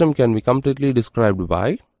queuing system can be completely described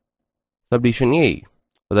by subdivision A,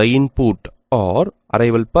 the input or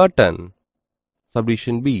arrival pattern.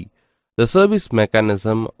 Subdivision B, the service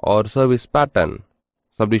mechanism or service pattern.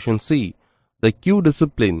 Subdivision C, the queue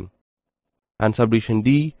discipline. And subdivision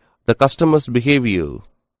D, the customer's behavior.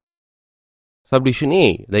 Subdivision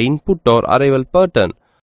A, the input or arrival pattern.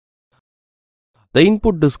 The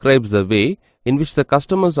input describes the way in which the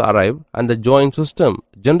customers arrive and the join system.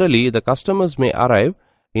 Generally, the customers may arrive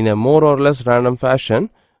in a more or less random fashion,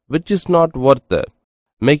 which is not worth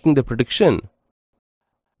making the prediction.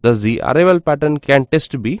 Thus, the arrival pattern can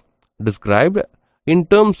test be described in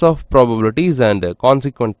terms of probabilities and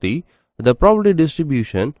consequently the probability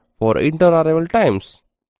distribution for inter-arrival times,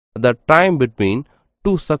 the time between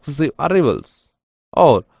two successive arrivals,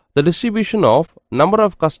 or the distribution of number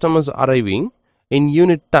of customers arriving in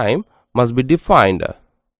unit time must be defined.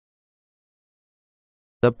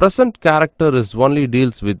 The present character is only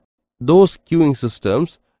deals with those queuing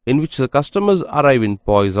systems in which the customers arrive in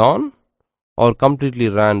Poisson or completely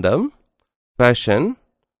random fashion.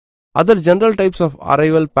 Other general types of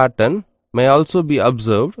arrival pattern may also be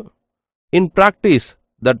observed in practice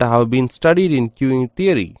that have been studied in queuing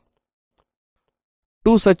theory.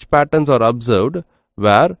 Two such patterns are observed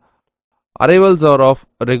where arrivals are of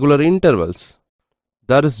regular intervals.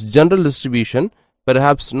 There is general distribution,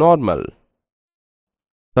 perhaps normal.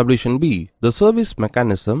 Subdivision B, the service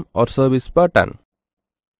mechanism or service pattern.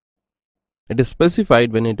 It is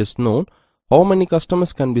specified when it is known how many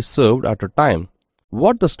customers can be served at a time,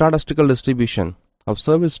 what the statistical distribution of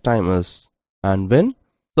service time is, and when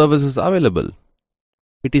service is available.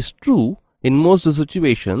 It is true in most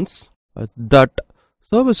situations that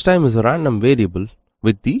service time is a random variable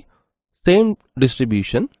with the same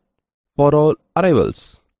distribution for all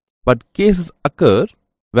arrivals. But cases occur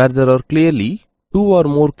where there are clearly two or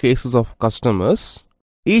more cases of customers,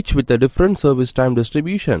 each with a different service time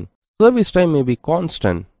distribution. Service time may be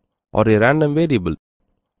constant or a random variable.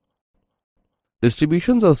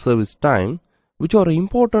 Distributions of service time which are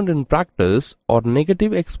important in practice are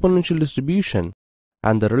negative exponential distribution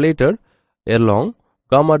and the related Erlang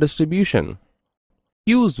gamma distribution.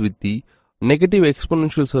 Queues with the negative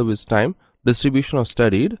exponential service time distribution are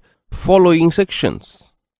studied following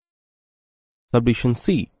sections. Subdivision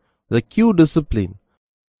C. The queue discipline.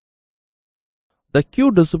 The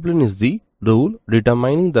queue discipline is the rule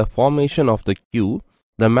determining the formation of the queue,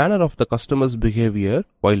 the manner of the customer's behavior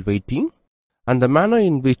while waiting, and the manner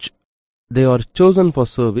in which they are chosen for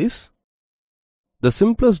service. The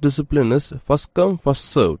simplest discipline is first come first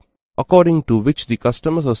served, according to which the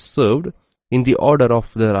customers are served in the order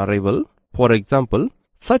of their arrival. For example,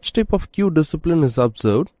 such type of queue discipline is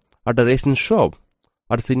observed at a ration shop,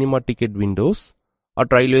 at cinema ticket windows,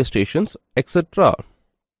 at railway stations, etc.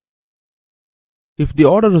 If the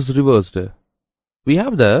order is reversed, we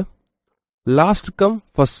have the last come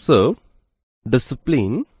first served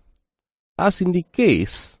discipline, as in the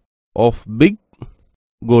case of big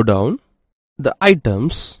go down, the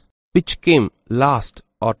items which came last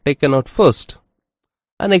are taken out first.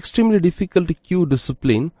 An extremely difficult queue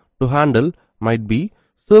discipline to handle might be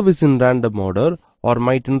service in random order or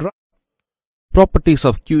might involve properties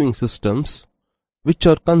of queuing systems which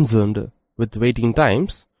are concerned with waiting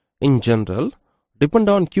times in general depend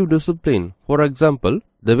on queue discipline. For example,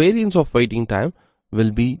 the variance of waiting time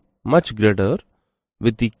will be much greater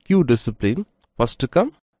with the queue discipline first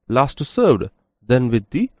come last served than with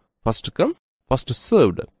the first come first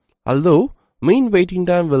served, although mean waiting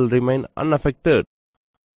time will remain unaffected.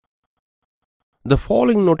 The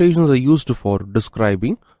following notations are used for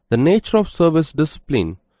describing the nature of service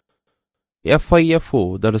discipline.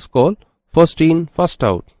 FIFO, that is called first in first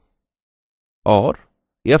out, or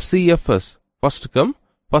FCFS, first come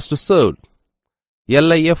first served,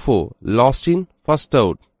 LIFO, last in first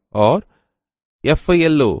out, or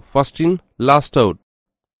FILO, first in last out,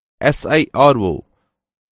 SIRO,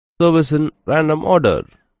 service in random order.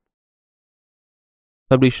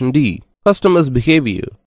 Subdivision D. Customers' behavior.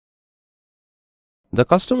 The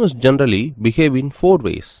customers generally behave in four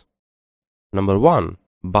ways. Number 1.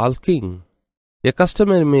 Balking. A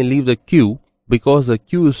customer may leave the queue because the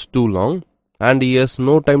queue is too long and he has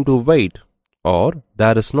no time to wait, or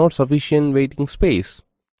there is not sufficient waiting space.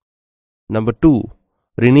 Number 2.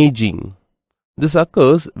 Reneging. This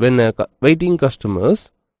occurs when a waiting customer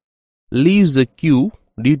leaves the queue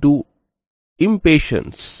due to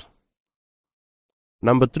impatience.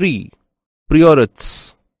 Number 3.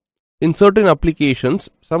 Priorities. In certain applications,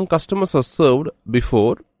 some customers are served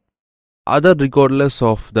before other regardless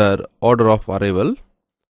of their order of arrival.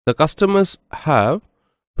 The customers have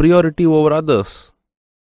priority over others.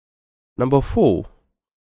 Number 4.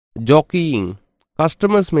 Jockeying.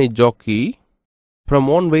 Customers may jockey from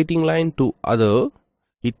one waiting line to other.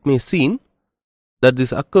 It may seem that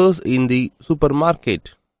this occurs in the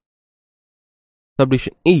supermarket.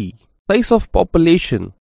 Subdivision E. Size of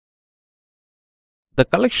population. The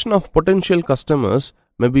collection of potential customers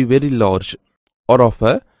may be very large or of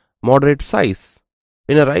a moderate size.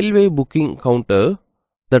 In a railway booking counter,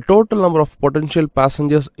 the total number of potential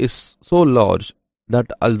passengers is so large that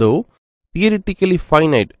although theoretically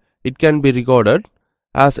finite, it can be regarded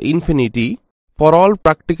as infinity for all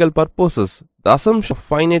practical purposes. The assumption of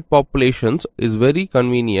finite populations is very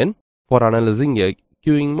convenient for analyzing a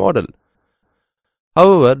queuing model.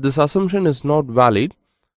 However, this assumption is not valid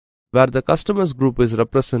where the customers group is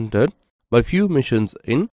represented by few machines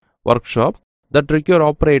in workshop that require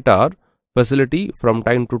operator facility from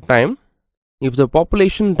time to time. If the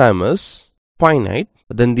population time is finite,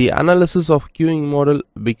 then the analysis of queuing model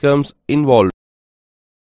becomes involved.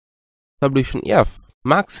 Subdivision F.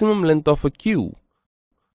 Maximum length of a queue.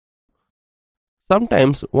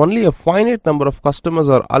 Sometimes only a finite number of customers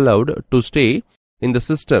are allowed to stay in the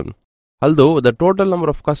system, although the total number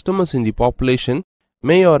of customers in the population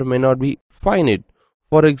may or may not be finite.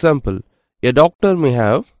 For example, a doctor may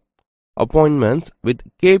have appointments with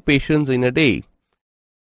K patients in a day.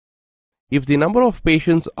 If the number of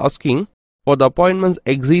patients asking for the appointments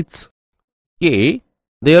exceeds K,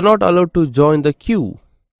 they are not allowed to join the queue.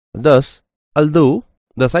 Thus, although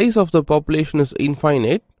the size of the population is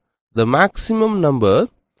infinite, the maximum number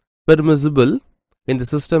permissible in the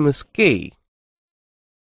system is K.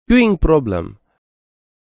 Queuing problem.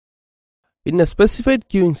 In a specified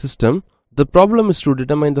queuing system, the problem is to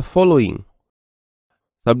determine the following.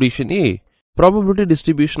 Subdivision A. Probability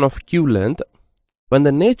distribution of queue length. When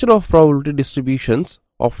the nature of probability distributions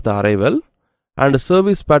of the arrival and a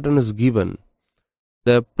service pattern is given,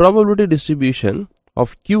 the probability distribution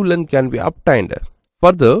of queue length can be obtained.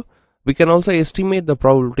 Further, we can also estimate the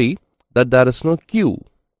probability that there is no queue.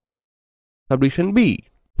 Subdivision B.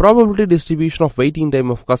 Probability distribution of waiting time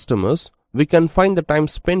of customers. We can find the time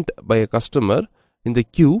spent by a customer in the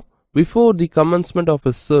queue before the commencement of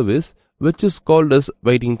his service, which is called as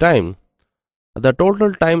waiting time. The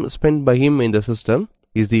total time spent by him in the system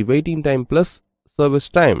is the waiting time plus service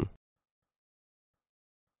time.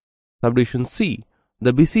 Subdivision C.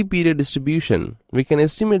 The busy period distribution. We can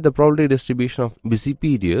estimate the probability distribution of busy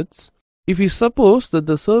periods. If we suppose that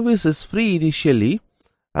the service is free initially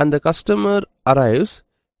and the customer arrives,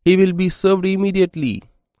 he will be served immediately.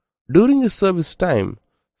 During his service time,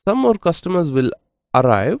 some more customers will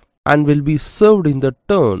arrive and will be served in the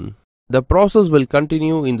turn. The process will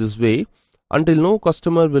continue in this way until no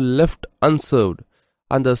customer will left unserved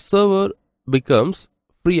and the server becomes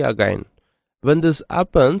free again. When this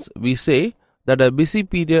happens, we say that a busy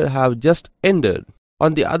period have just ended.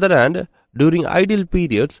 On the other hand, during idle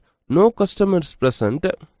periods, no customer is present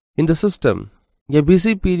in the system. A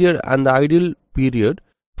busy period and the idle period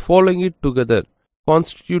following it together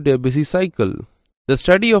constitute a busy cycle. The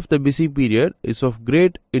study of the busy period is of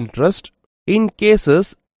great interest in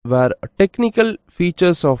cases where technical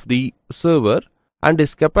features of the server and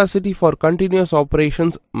its capacity for continuous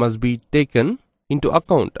operations must be taken into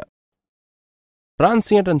account.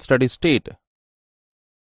 Transient and steady state.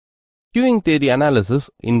 Queuing theory analysis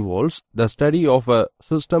involves the study of a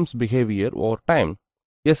system's behavior over time.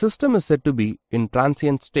 A system is said to be in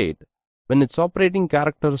transient state when its operating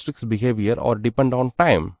characteristics, behavior or depend on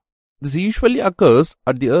time. This usually occurs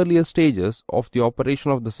at the earlier stages of the operation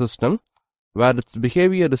of the system, where its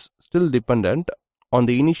behavior is still dependent on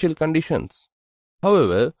the initial conditions.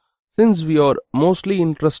 However, since we are mostly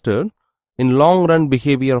interested in long-run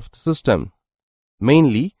behavior of the system,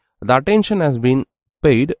 mainly the attention has been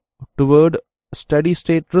paid toward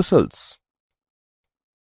steady-state results.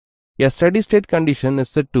 A steady-state condition is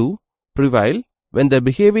said to prevail when the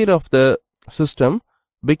behavior of the system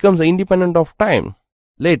becomes independent of time.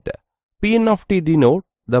 Let Pn of t denote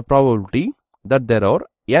the probability that there are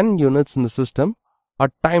n units in the system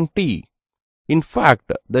at time t. In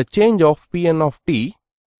fact, the change of Pn of t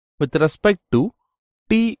with respect to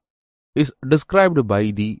t is described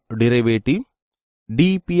by the derivative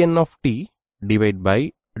dPn of t divided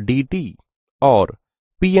by dt or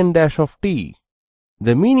Pn dash of t.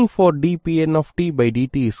 The meaning for dPn of t by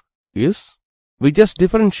dt is we just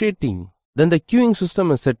differentiating. Then the queuing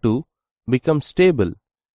system is said to become stable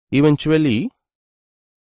eventually,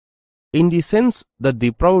 in the sense that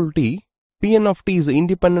the probability Pn of t is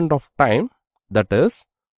independent of time, that is,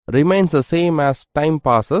 remains the same as time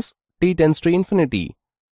passes, t tends to infinity.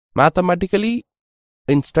 Mathematically,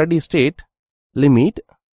 in steady state, limit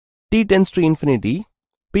t tends to infinity,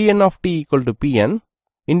 Pn of t equal to Pn,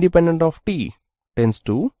 independent of t, tends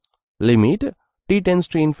to limit t tends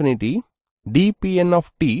to infinity, dPn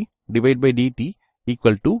of t divided by dt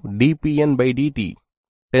equal to dPn by dt,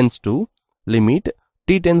 tends to limit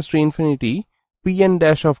t tends to infinity, Pn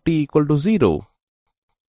dash of t equal to 0.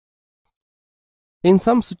 In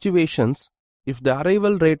some situations, if the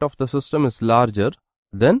arrival rate of the system is larger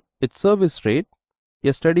than its service rate,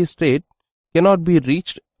 a steady state cannot be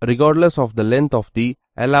reached regardless of the length of the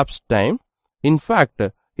elapsed time. In fact,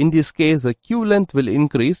 in this case, the queue length will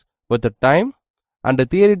increase with the time and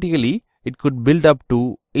theoretically it could build up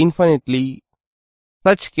to infinitely.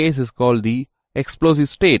 Such case is called the explosive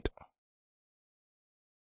state.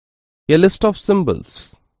 A list of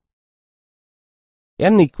symbols.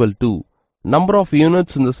 N equal to number of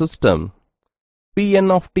units in the system.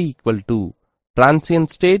 Pn of t equal to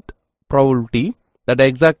transient state probability that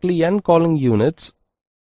exactly n calling units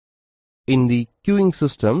in the queuing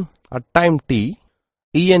system at time t.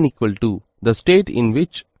 En equal to the state in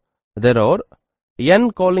which there are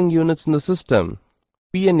n calling units in the system.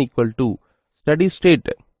 Pn equal to steady state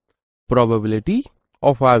probability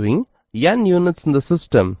of having n units in the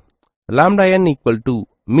system. Lambda n equal to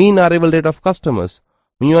mean arrival rate of customers.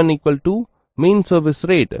 Mu n equal to mean service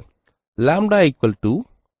rate. Lambda equal to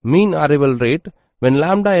mean arrival rate when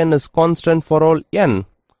lambda n is constant for all n.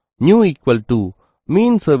 Nu equal to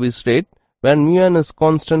mean service rate when mu n is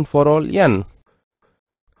constant for all n.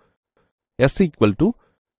 S equal to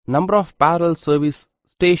number of parallel service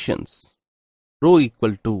stations. Rho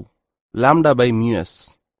equal to lambda by mu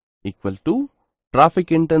s equal to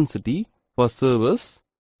traffic intensity for service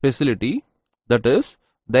facility, that is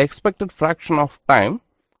the expected fraction of time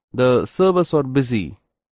the servers are busy.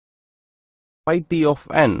 Pi t of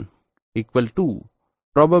n equal to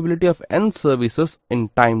probability of n services in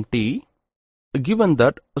time t, given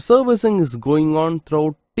that servicing is going on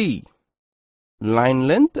throughout t. Line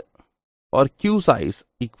length or queue size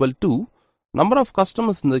equal to number of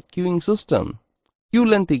customers in the queuing system. Queue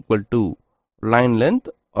length equal to line length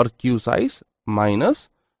or queue size minus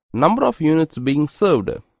number of units being served.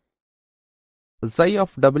 Psi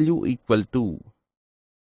of w equal to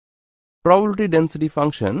probability density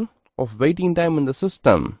function of waiting time in the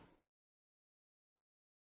system.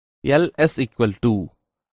 Ls equal to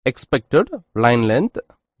expected line length,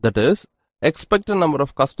 that is expected number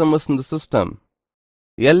of customers in the system.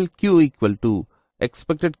 LQ equal to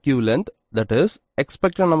expected queue length, that is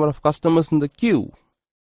expected number of customers in the queue.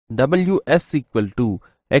 WS equal to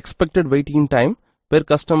expected waiting time per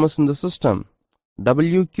customers in the system.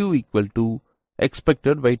 WQ equal to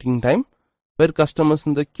expected waiting time per customers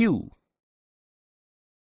in the queue.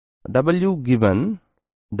 W given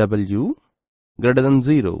W greater than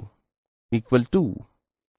 0 equal to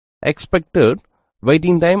expected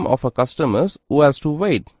waiting time of a customers who has to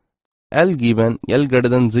wait. L given L greater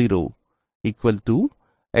than 0 equal to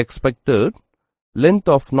expected length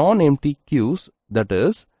of non-empty queues, that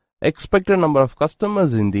is expected number of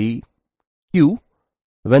customers in the queue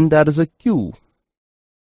when there is a queue.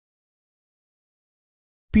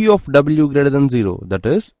 P of W greater than 0, that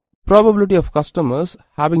is probability of customers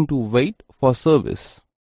having to wait for service.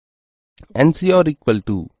 NCR equal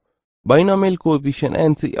to binomial coefficient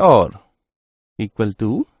NCR equal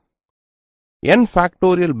to n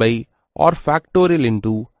factorial by r factorial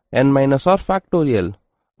into n minus r factorial.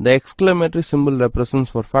 The exclamatory symbol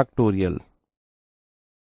represents for factorial.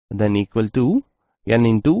 Then equal to n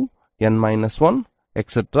into n minus 1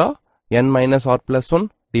 etc. n minus r plus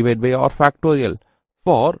 1 divided by r factorial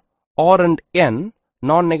for r and n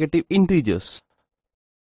non-negative integers.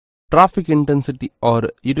 Traffic intensity or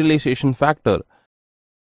utilization factor.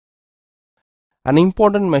 An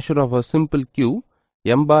important measure of a simple queue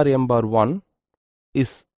m bar 1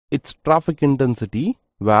 is its traffic intensity,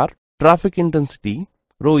 where traffic intensity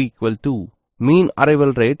rho equal to mean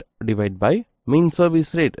arrival rate divided by mean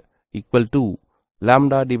service rate equal to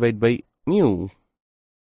lambda divided by mu.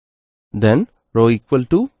 Then rho equal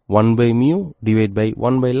to 1 by mu divided by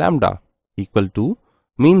 1 by lambda equal to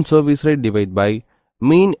mean service rate divided by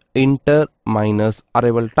mean inter minus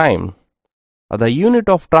arrival time. The unit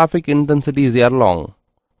of traffic intensity is long.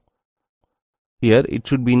 Here it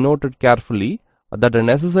should be noted carefully that a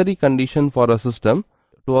necessary condition for a system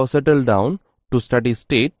to settle down to steady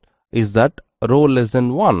state is that rho less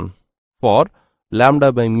than 1 for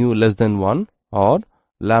lambda by mu less than 1 or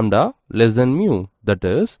lambda less than mu, that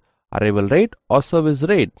is arrival rate or service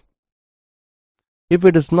rate. If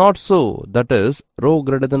it is not so, that is rho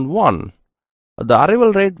greater than 1, the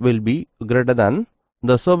arrival rate will be greater than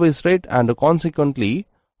the service rate, and consequently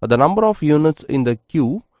the number of units in the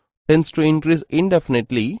queue tends to increase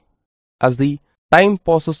indefinitely as the time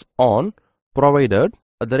passes on, provided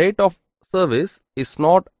the rate of service is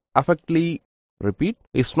not affected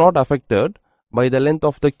by the length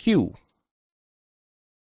of the queue.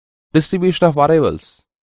 Distribution of arrivals.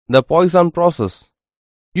 The Poisson process,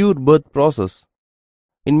 pure birth process.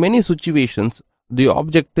 In many situations, the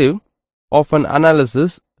objective of an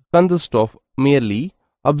analysis consists of merely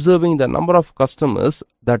observing the number of customers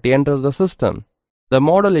that enter the system. The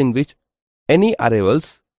model in which any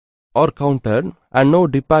arrivals are counted and no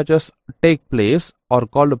departures take place are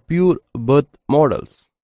called pure birth models.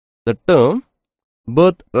 The term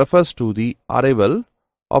birth refers to the arrival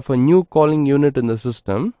of a new calling unit in the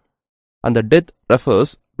system, and the death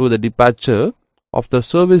refers to the departure of the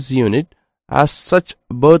service unit. As such,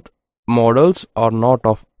 birth models are not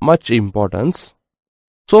of much importance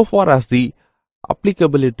so far as the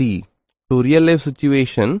applicability to real life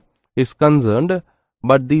situation is concerned,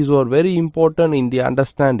 but these were very important in the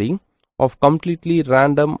understanding of completely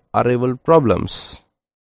random arrival problems.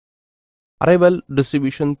 Arrival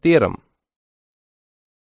distribution theorem.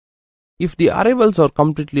 If the arrivals are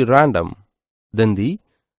completely random, then the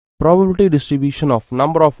probability distribution of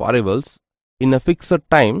number of arrivals in a fixed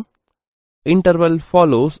time interval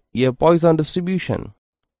follows a Poisson distribution.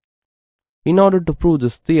 In order to prove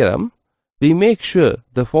this theorem, we make sure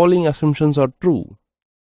the following assumptions are true.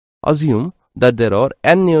 Assume that there are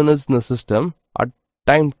n units in the system at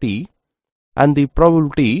time t, and the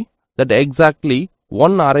probability that exactly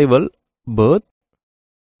one arrival birth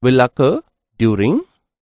will occur during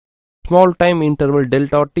small time interval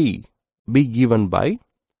delta t be given by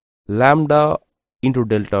lambda into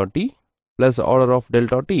delta t plus order of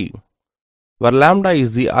delta t, where lambda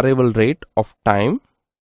is the arrival rate of time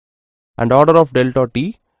and order of delta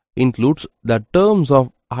t includes the terms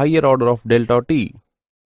of higher order of delta t.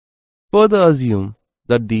 Further assume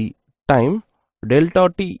that the time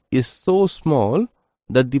delta t is so small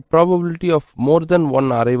that the probability of more than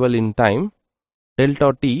one arrival in time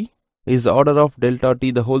delta t is order of delta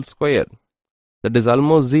t the whole square, that is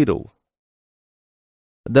almost 0.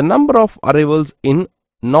 The number of arrivals in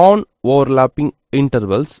non-overlapping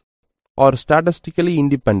intervals are statistically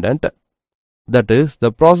independent, that is,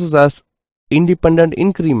 the process has independent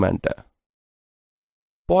increment.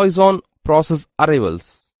 Poisson process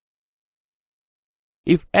arrivals.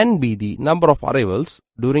 If n be the number of arrivals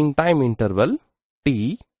during time interval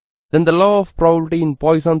t, then the law of probability in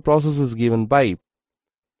Poisson process is given by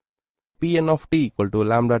Pn of t equal to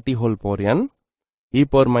lambda t whole power n e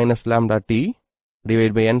power minus lambda t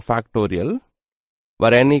divided by n factorial,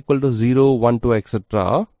 where n equal to 0, 1, 2,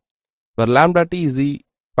 etc., where lambda t is the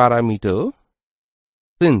parameter.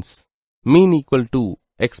 Since mean equal to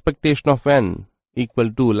expectation of n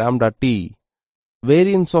equal to lambda t,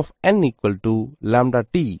 variance of n equal to lambda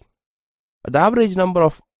t, the average number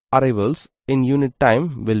of arrivals in unit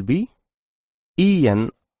time will be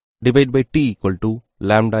En divided by t equal to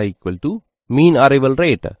lambda equal to mean arrival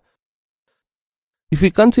rate. If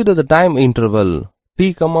we consider the time interval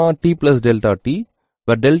t comma t plus delta t,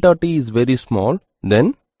 where delta t is very small,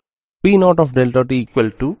 then p naught of delta t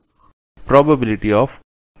equal to probability of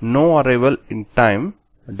no arrival in time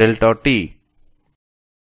delta t.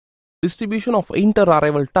 Distribution of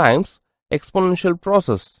inter-arrival times exponential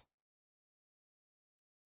process.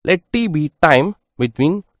 Let t be time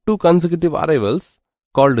between two consecutive arrivals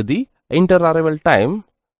called the inter-arrival time,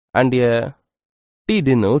 and t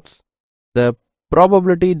denotes the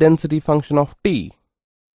probability density function of t.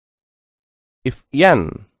 If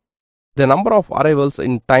n, the number of arrivals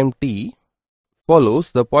in time t,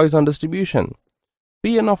 follows the Poisson distribution,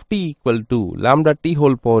 Pn of t equal to lambda t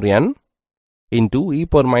whole power n into e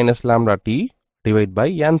power minus lambda t divided by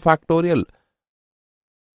n factorial.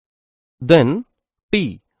 Then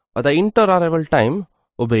t, or the inter-arrival time,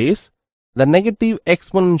 obeys the negative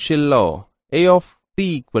exponential law a of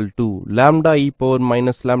t equal to lambda e power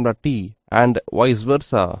minus lambda t and vice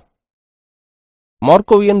versa.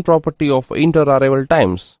 Markovian property of inter-arrival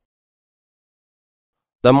times.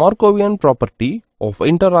 The Markovian property of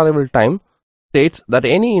inter-arrival time states that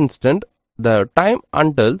any instant the time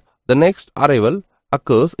until the next arrival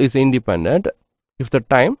occurs is independent if the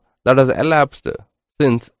time that has elapsed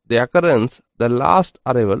since the occurrence the last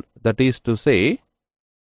arrival, that is to say,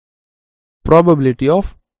 probability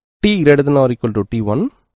of t greater than or equal to t1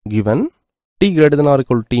 given t greater than or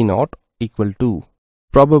equal to t0 equal to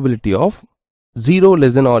probability of 0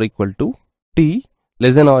 less than or equal to t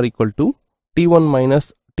less than or equal to t1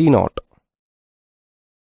 minus t0.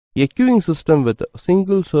 A queuing system with a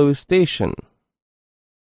single service station.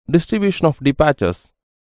 Distribution of departures.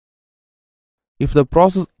 If the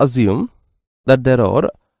process assumes that there are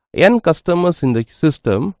n customers in the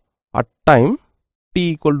system at time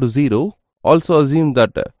t equal to 0, also assume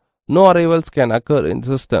that no arrivals can occur in the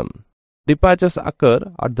system. Departures occur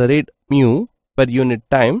at the rate mu per unit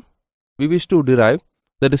time. We wish to derive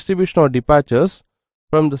the distribution of departures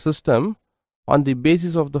from the system on the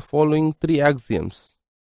basis of the following three axioms.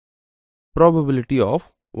 Probability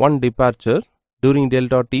of one departure during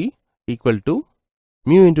delta t equal to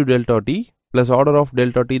mu into delta t plus order of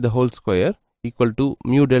delta t the whole square equal to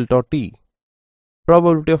mu delta t.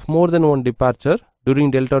 Probability of more than one departure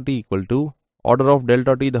during delta t equal to order of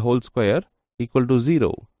delta t the whole square equal to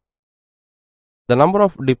 0. The number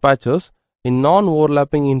of departures in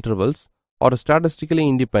non-overlapping intervals are statistically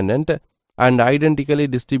independent and identically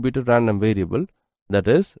distributed random variable, that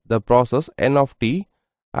is, the process n of t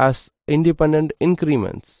as independent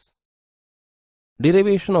increments.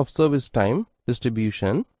 Derivation of service time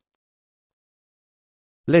distribution.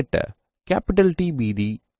 Let capital T be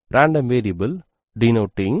the random variable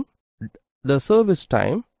denoting the service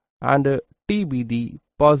time and t be the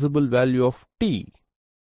possible value of t.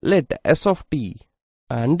 Let s of t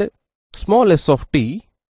and small s of t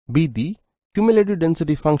be the cumulative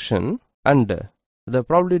density function and the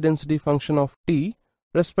probability density function of t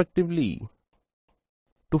respectively.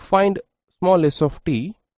 To find small s of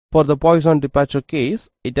t, for the Poisson departure case,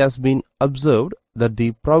 it has been observed that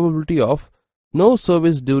the probability of no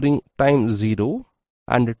service during time 0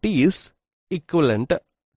 and t is equivalent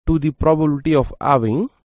to the probability of having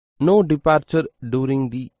no departure during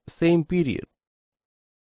the same period.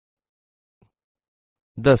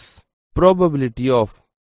 Thus, probability of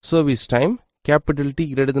service time capital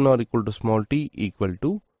T greater than or equal to small t equal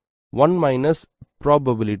to 1 minus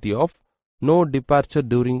probability of no departure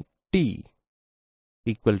during t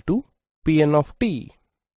equal to Pn of t,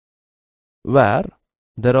 where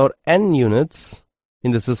there are n units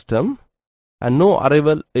in the system and no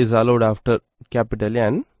arrival is allowed after capital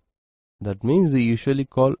N, that means we usually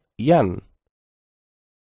call N.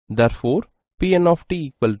 Therefore, Pn of t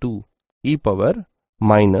equal to e power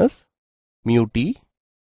minus mu t,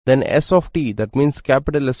 then S of t, that means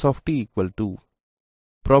capital S of t equal to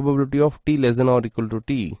probability of t less than or equal to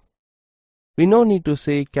t. We no need to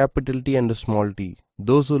say capital T and small t.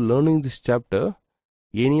 Those who are learning this chapter,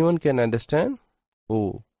 anyone can understand.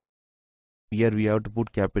 Oh, here we have to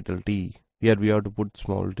put capital T, here we have to put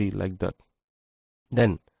small t, like that.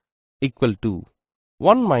 Then equal to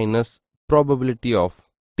 1 minus probability of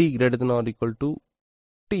t greater than or equal to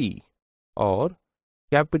t, or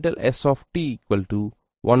capital S of t equal to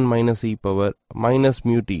 1 minus e power minus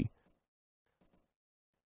mu t.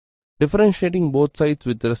 Differentiating both sides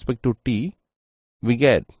with respect to t, we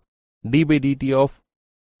get d by dt of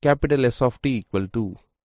capital S of t equal to,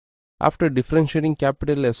 after differentiating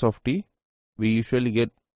capital S of t, we usually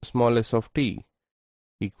get small s of t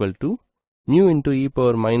equal to mu into e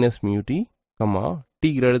power minus mu t, comma,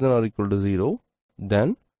 t greater than or equal to 0,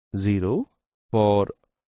 then 0 for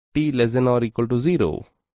t less than or equal to 0.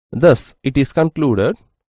 Thus, it is concluded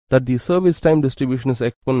that the service time distribution is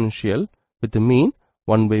exponential with the mean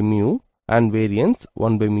 1 by mu and variance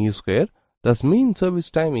 1 by mu square. Thus, mean service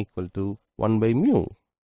time equal to 1 by mu.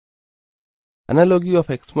 Analogy of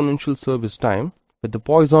exponential service time with the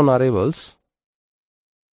Poisson arrivals.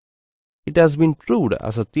 It has been proved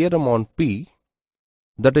as a theorem on P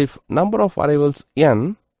that if number of arrivals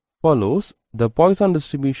n follows the Poisson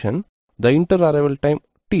distribution, the inter-arrival time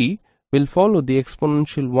t will follow the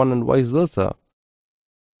exponential 1 and vice versa.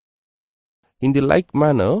 In the like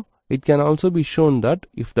manner, it can also be shown that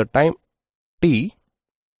if the time t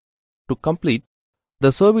to complete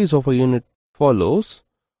the service of a unit follows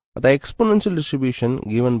the exponential distribution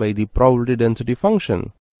given by the probability density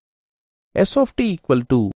function, S of t equal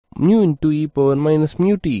to mu into e power minus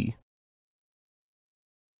mu t,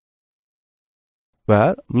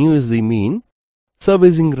 where mu is the mean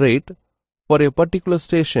servicing rate for a particular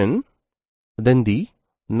station, then the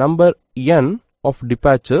number n of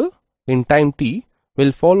departure in time t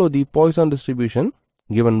will follow the Poisson distribution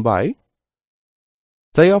given by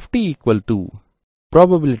psi of t equal to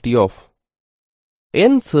probability of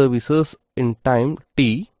n services in time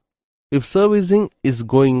t if servicing is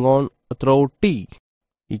going on throughout t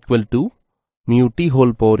equal to mu t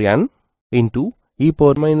whole power n into e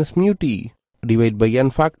power minus mu t divided by n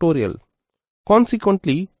factorial.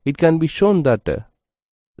 Consequently, it can be shown that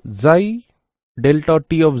psi delta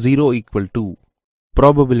t of 0 equal to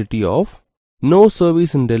probability of no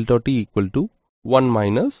service in delta t equal to 1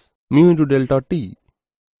 minus mu into delta t.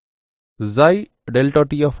 Psi delta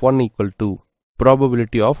t of 1 equal to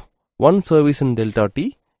probability of one service in delta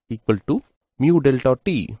t equal to mu delta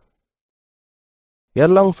t.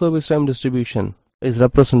 Erlang service time distribution is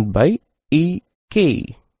represented by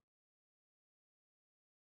Ek.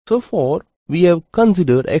 So far, we have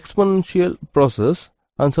considered exponential process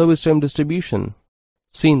and service time distribution.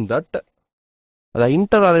 Seen that the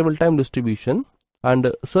inter-arrival time distribution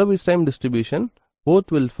and service time distribution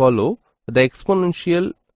both will follow the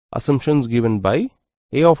exponential assumptions given by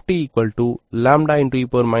a of t equal to lambda into e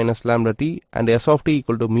power minus lambda t and s of t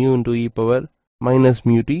equal to mu into e power minus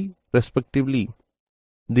mu t respectively.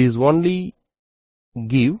 These only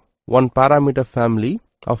give one parameter family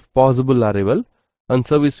of possible arrival and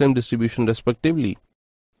service time distribution respectively.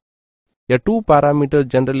 A two parameter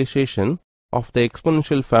generalization of the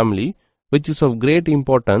exponential family, which is of great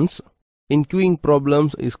importance in queuing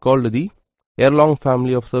problems, is called the Erlang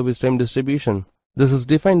family of service time distribution. This is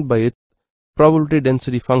defined by its probability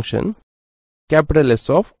density function capital S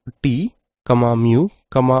of t, comma mu,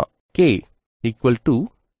 comma k equal to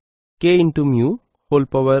k into mu whole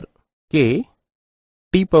power k,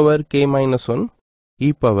 t power k minus 1,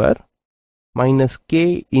 e power minus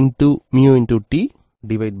k into mu into t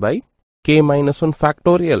divided by k minus 1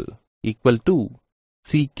 factorial equal to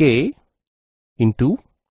ck into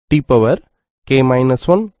t power k minus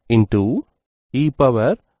 1 into e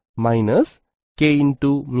power minus k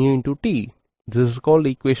into mu into t. This is called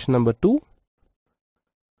equation number 2,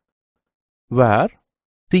 where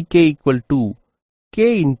ck equal to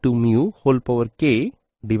k into mu whole power k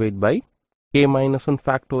divided by k minus 1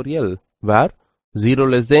 factorial, where 0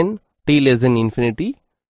 less than t less than infinity,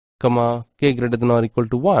 comma k greater than or equal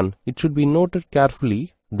to 1. It should be noted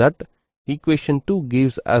carefully that equation 2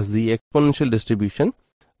 gives us the exponential distribution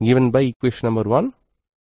given by equation number 1.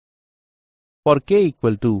 For k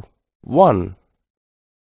equal to 1,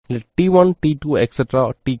 let t1, t2,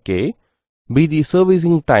 etc. tk be the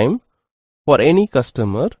servicing time for any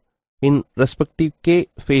customer in respective k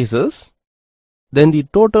phases then the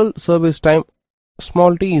total service time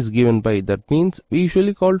small t is given by, that means we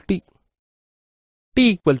usually call t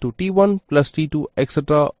equal to t1 plus t2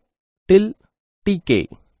 etc. till tk.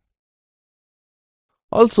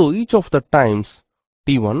 Also, each of the times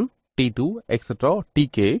t1, t2 etc.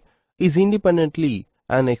 tk is independently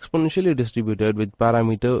and exponentially distributed with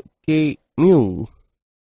parameter k mu.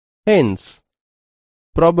 Hence,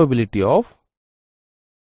 probability of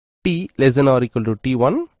t less than or equal to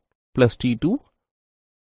t1 plus t2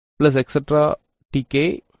 plus etc.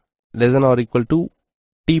 tk less than or equal to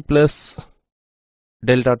t plus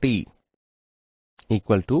delta t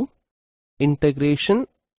equal to integration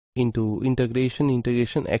into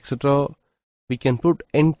integration etc. We can put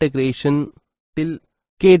integration till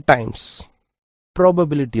k times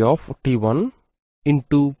probability of t1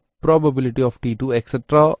 into probability of t2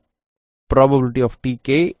 etc. probability of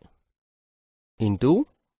tk into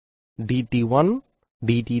dt1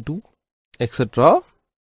 dt2 etc.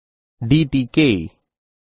 dtk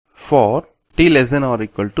for t less than or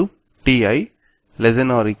equal to ti less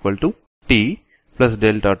than or equal to t plus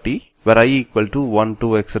delta t where I equal to 1,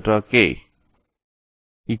 2 etc. k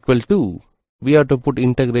equal to, we have to put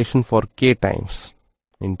integration for k times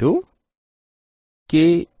into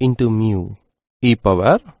k into mu e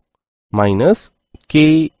power minus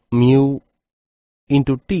k mu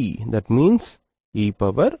into t, that means e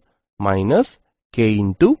power minus k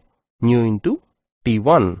into mu into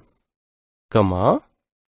t1 comma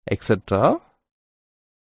etc.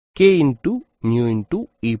 k into mu into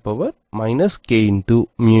e power minus k into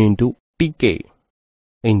mu into tk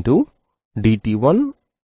into dt1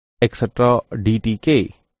 etc. dtk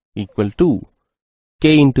equal to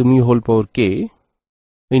k into mu whole power k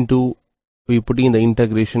into, we put in the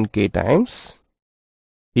integration k times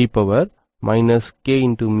e power minus k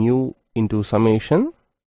into mu into summation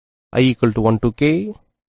I equal to 1 to k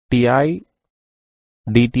ti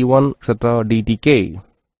dt1 etc. dtk.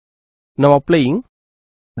 Now applying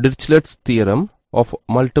Dirichlet's theorem of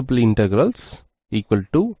multiple integrals equal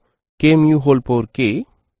to k mu whole power k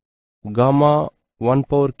gamma 1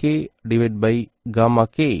 power k divided by gamma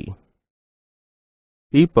k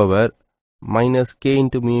e power minus k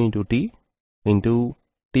into mu into t into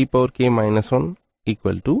t power k minus 1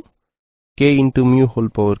 equal to k into mu whole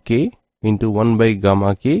power k into 1 by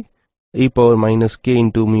gamma k e power minus k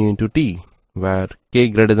into mu into t, where k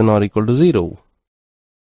greater than or equal to 0.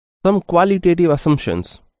 Some qualitative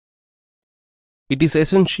assumptions. It is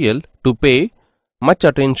essential to pay much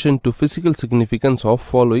attention to physical significance of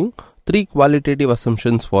following three qualitative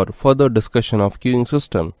assumptions for further discussion of queuing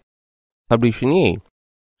system. Subdivision A.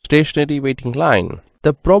 Stationary waiting line.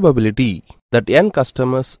 The probability that n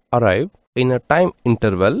customers arrive in a time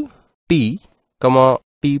interval t,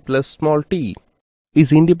 t plus small t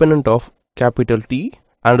is independent of capital T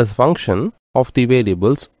and is a function of the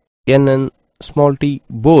variables n and small t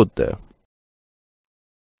both.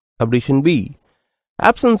 Subdivision B.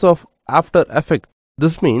 Absence of after effect.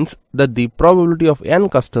 This means that the probability of n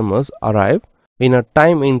customers arrive in a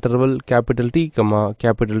time interval capital T,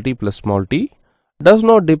 capital T plus small t does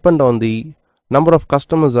not depend on the number of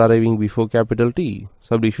customers arriving before capital T.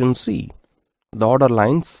 Subdivision C. The order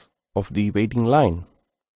lines of the waiting line.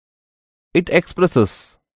 It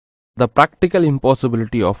expresses the practical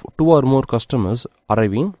impossibility of two or more customers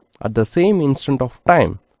arriving at the same instant of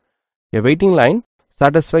time. A waiting line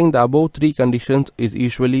satisfying the above three conditions is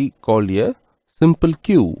usually called a simple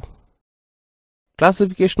queue.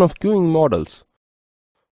 Classification of queuing models.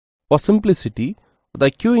 For simplicity,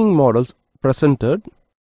 the queuing models presented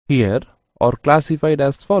here are classified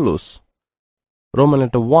as follows. Roman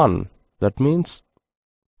letter 1, that means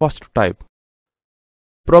first type.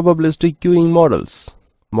 Probabilistic queuing models.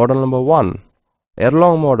 Model number 1,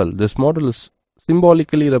 Erlang model. This model is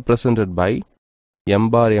symbolically represented by m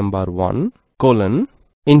bar 1 colon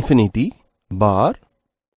infinity bar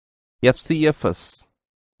FCFS.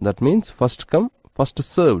 That means first come first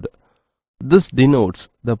served. This denotes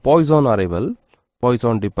the Poisson arrival,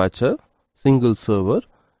 Poisson departure, single server,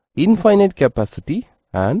 infinite capacity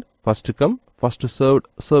and first come first served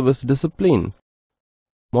service discipline.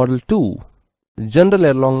 Model 2, General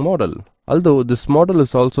Erlang model. Although this model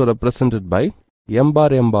is also represented by m bar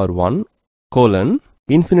 1 colon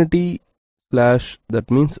infinity slash, that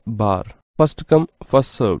means bar, first come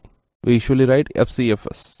first served. We usually write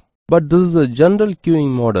FCFS. But this is a general queuing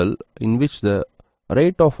model in which the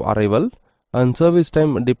rate of arrival and service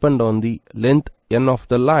time depend on the length n of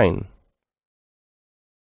the line.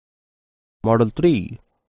 Model 3.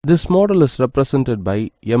 This model is represented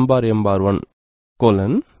by m bar 1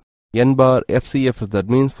 colon n bar FCFS, that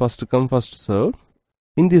means first come first served.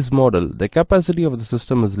 In this model, the capacity of the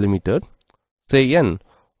system is limited. say n,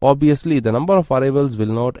 obviously the number of arrivals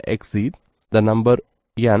will not exceed the number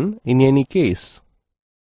n in any case.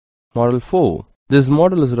 Model 4. This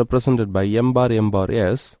model is represented by m bar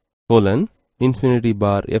s colon infinity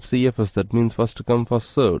bar FCFS, that means first come first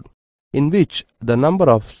served, in which the number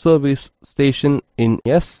of service station in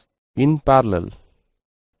S in parallel.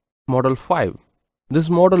 Model 5. This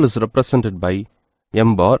model is represented by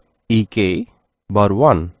m bar ek bar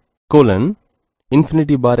 1 colon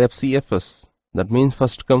infinity bar FCFS, that means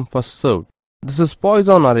first come first served. This is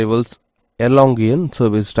Poisson arrivals along n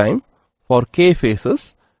service time for k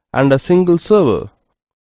phases and a single server.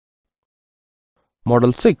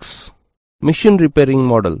 Model 6. Machine repairing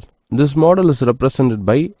model. This model is represented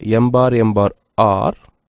by m bar r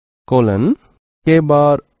colon k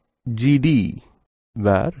bar gd,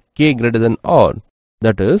 where k greater than r,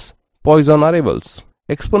 that is Poisson arrivals,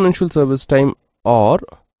 exponential service time or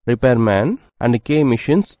repairman and k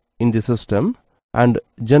machines in the system, and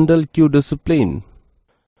general queue discipline.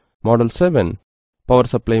 Model 7. Power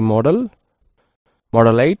supply model.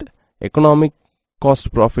 Model 8. Economic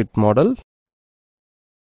cost profit model.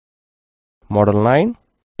 Model 9.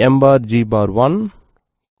 m bar g bar 1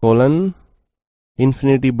 colon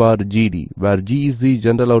infinity bar gd, where g is the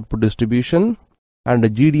general output distribution and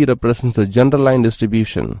gd represents the general line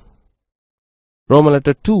distribution. Roman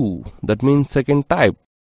letter 2, that means second type.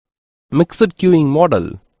 Mixed queuing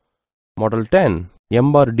model. Model 10.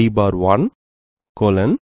 m bar d bar 1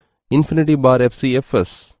 colon infinity bar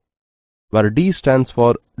FCFS, where d stands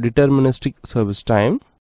for deterministic service time.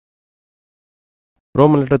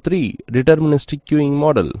 Roman letter 3. Deterministic queuing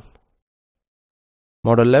model.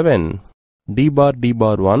 Model 11. d bar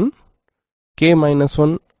 1 k minus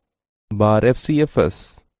 1 bar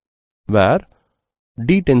FCFS, where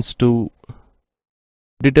d tends to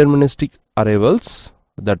deterministic arrivals,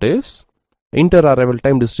 that is inter-arrival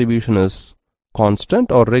time distribution is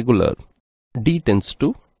constant or regular. D tends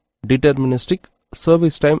to deterministic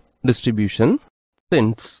service time distribution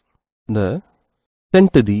since the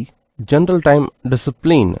general time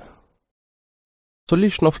discipline.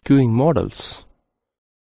 Solution of queuing models.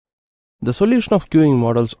 The solution of queuing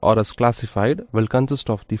models are as classified will consist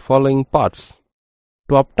of the following parts.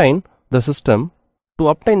 To obtain the system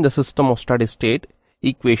of steady state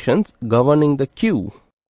equations governing the queue.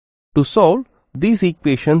 To solve these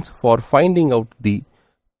equations for finding out the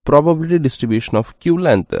probability distribution of queue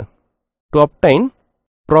length. To obtain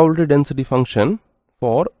probability density function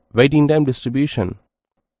for waiting time distribution.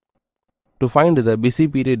 To find the busy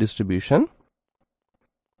period distribution.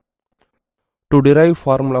 To derive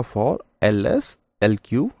formula for LS,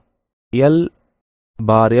 LQ, L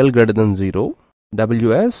bar L greater than 0,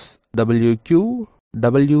 WS, WQ,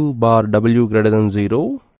 W bar W greater than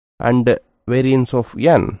 0, and variance of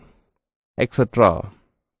n, etc.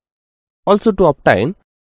 Also to obtain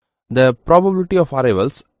the probability of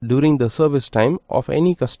arrivals during the service time of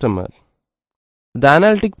any customer. The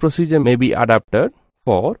analytic procedure may be adapted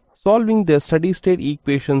for solving the steady state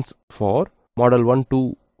equations for model 1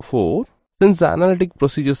 to 4, since the analytic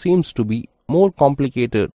procedure seems to be more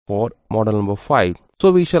complicated for model number 5.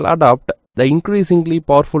 So we shall adopt the increasingly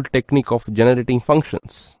powerful technique of generating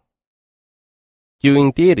functions.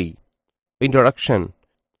 Queuing theory. Introduction.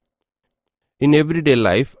 In everyday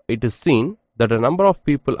life, it is seen that a number of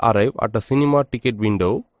people arrive at a cinema ticket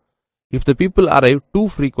window. If the people arrive too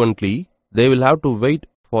frequently, they will have to wait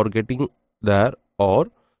for getting there or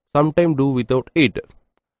sometime do without it.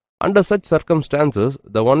 Under such circumstances,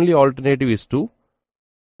 the only alternative is to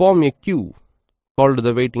form a queue called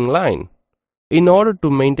the waiting line. In order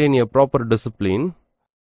to maintain a proper discipline,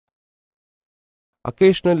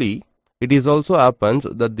 occasionally it is also happens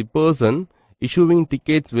that the person issuing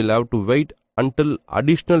tickets will have to wait until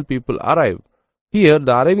additional people arrive. Here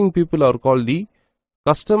the arriving people are called the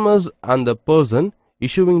customers and the person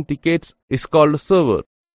issuing tickets is called server.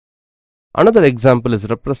 Another example is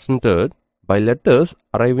represented by letters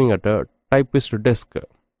arriving at a typist desk.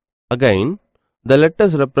 Again, the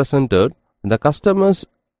letters represented the customers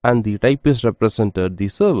and the typist represented the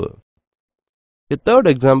server. A third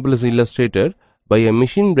example is illustrated by a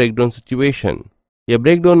machine breakdown situation. A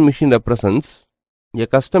breakdown machine represents a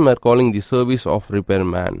customer calling the service of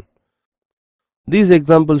repairman. These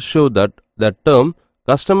examples show that the term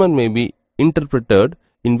customer may be interpreted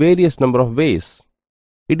in various number of ways.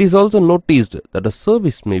 It is also noticed that a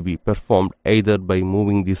service may be performed either by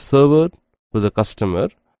moving the server to the customer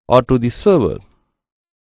or to the server.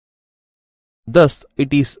 Thus,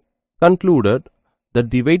 it is concluded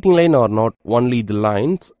that the waiting line are not only the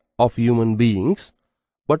lines of human beings,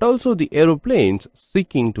 but also the aeroplanes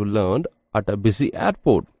seeking to land at a busy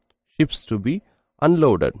airport, ships to be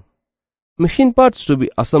unloaded. Machine parts to be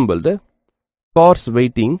assembled, cars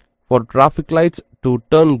waiting for traffic lights to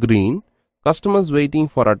turn green, customers waiting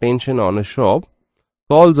for attention on a shop,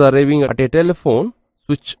 calls arriving at a telephone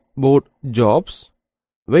switchboard, jobs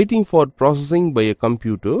waiting for processing by a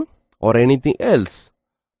computer or anything else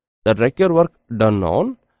that require work done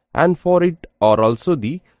on and for it are also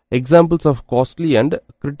the examples of costly and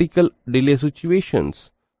critical delay situations.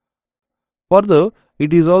 Further,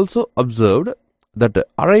 it is also observed that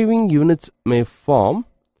arriving units may form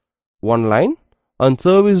one line and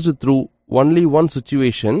serviced through only one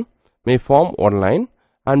situation may form one line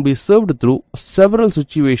and be served through several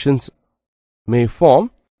situations may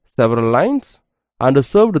form several lines and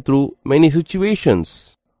served through many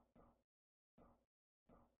situations.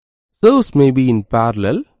 Serves may be in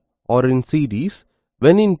parallel or in series.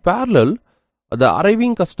 When in parallel, the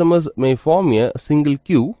arriving customers may form a single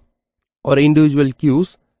queue or individual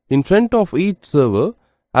queues in front of each server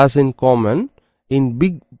as in common. In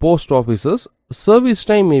big post offices, service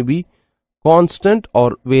time may be constant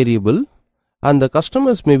or variable and the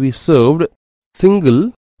customers may be served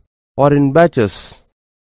single or in batches.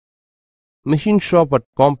 Machine shop at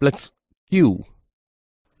complex queue.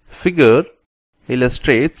 Figure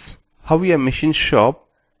illustrates how a machine shop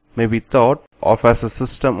may be thought of as a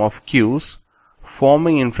system of queues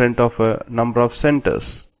forming in front of a number of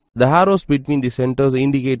centers. The arrows between the centers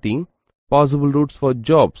indicating possible routes for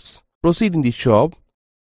jobs proceed in the shop.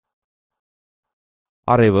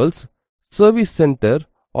 Arrivals, service center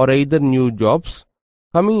or either new jobs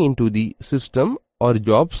coming into the system or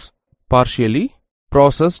jobs partially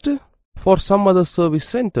processed for some other service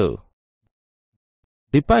center.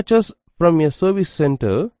 Departures from a service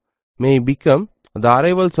center may become the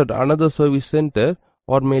arrivals at another service center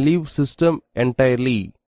or may leave system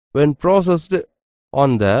entirely when processed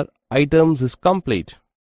on their items is complete.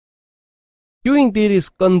 Queuing theory is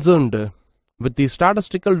concerned with the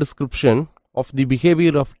statistical description of the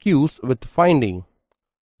behavior of queues with finding.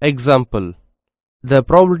 Example, the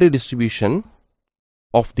probability distribution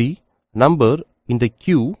of the number in the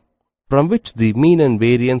queue from which the mean and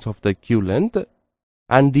variance of the queue length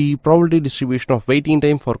and the probability distribution of waiting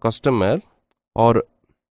time for customer or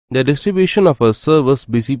the distribution of a server's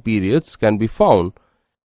busy periods can be found.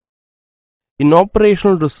 In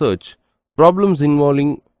operational research, problems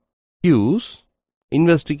involving queues,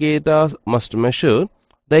 investigators must measure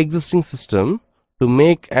the existing system to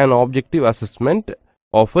make an objective assessment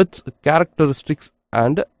of its characteristics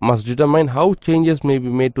and must determine how changes may be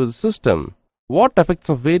made to the system, what effects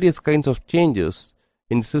of various kinds of changes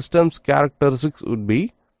in the system's characteristics would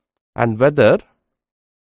be, and whether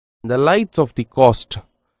the lights of the cost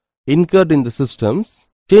incurred in the systems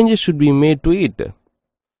changes should be made to it.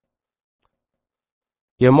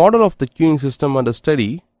 A model of the queuing system under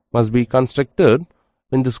study must be constructed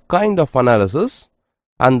in this kind of analysis,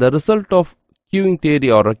 and the result of queuing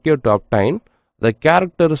theory are required to obtain the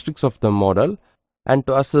characteristics of the model and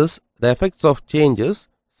to assess the effects of changes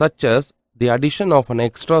such as the addition of an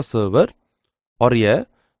extra server or a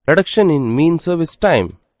reduction in mean service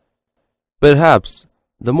time. Perhaps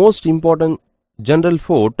the most important general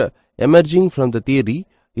fault emerging from the theory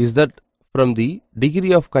is that from the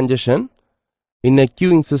degree of congestion in a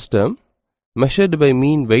queuing system measured by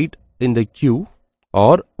mean weight in the queue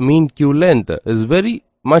or mean queue length is very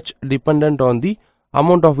much dependent on the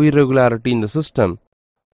amount of irregularity in the system.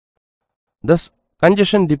 Thus,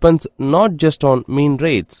 congestion depends not just on mean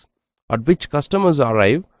rates at which customers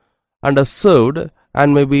arrive and are served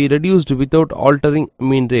and may be reduced without altering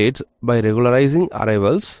mean rates by regularizing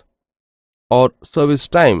arrivals or service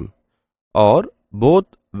time, or both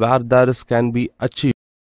where this can be achieved.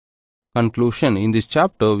 Conclusion. In this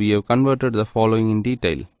chapter, we have converted the following in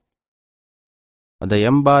detail. The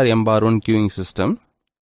M-bar-M-bar-1 queuing system,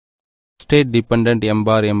 state-dependent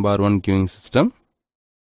M-bar-M-bar-1 queuing system,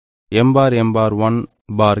 M-bar-M-bar-1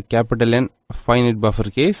 bar capital N finite buffer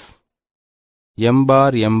case,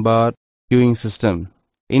 M-bar-M-bar queuing system,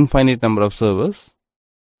 infinite number of servers,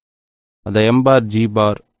 the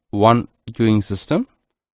M-bar-G-bar-1 queuing system,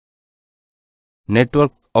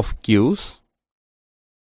 network of queues,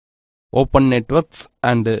 open networks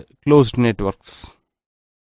and closed networks.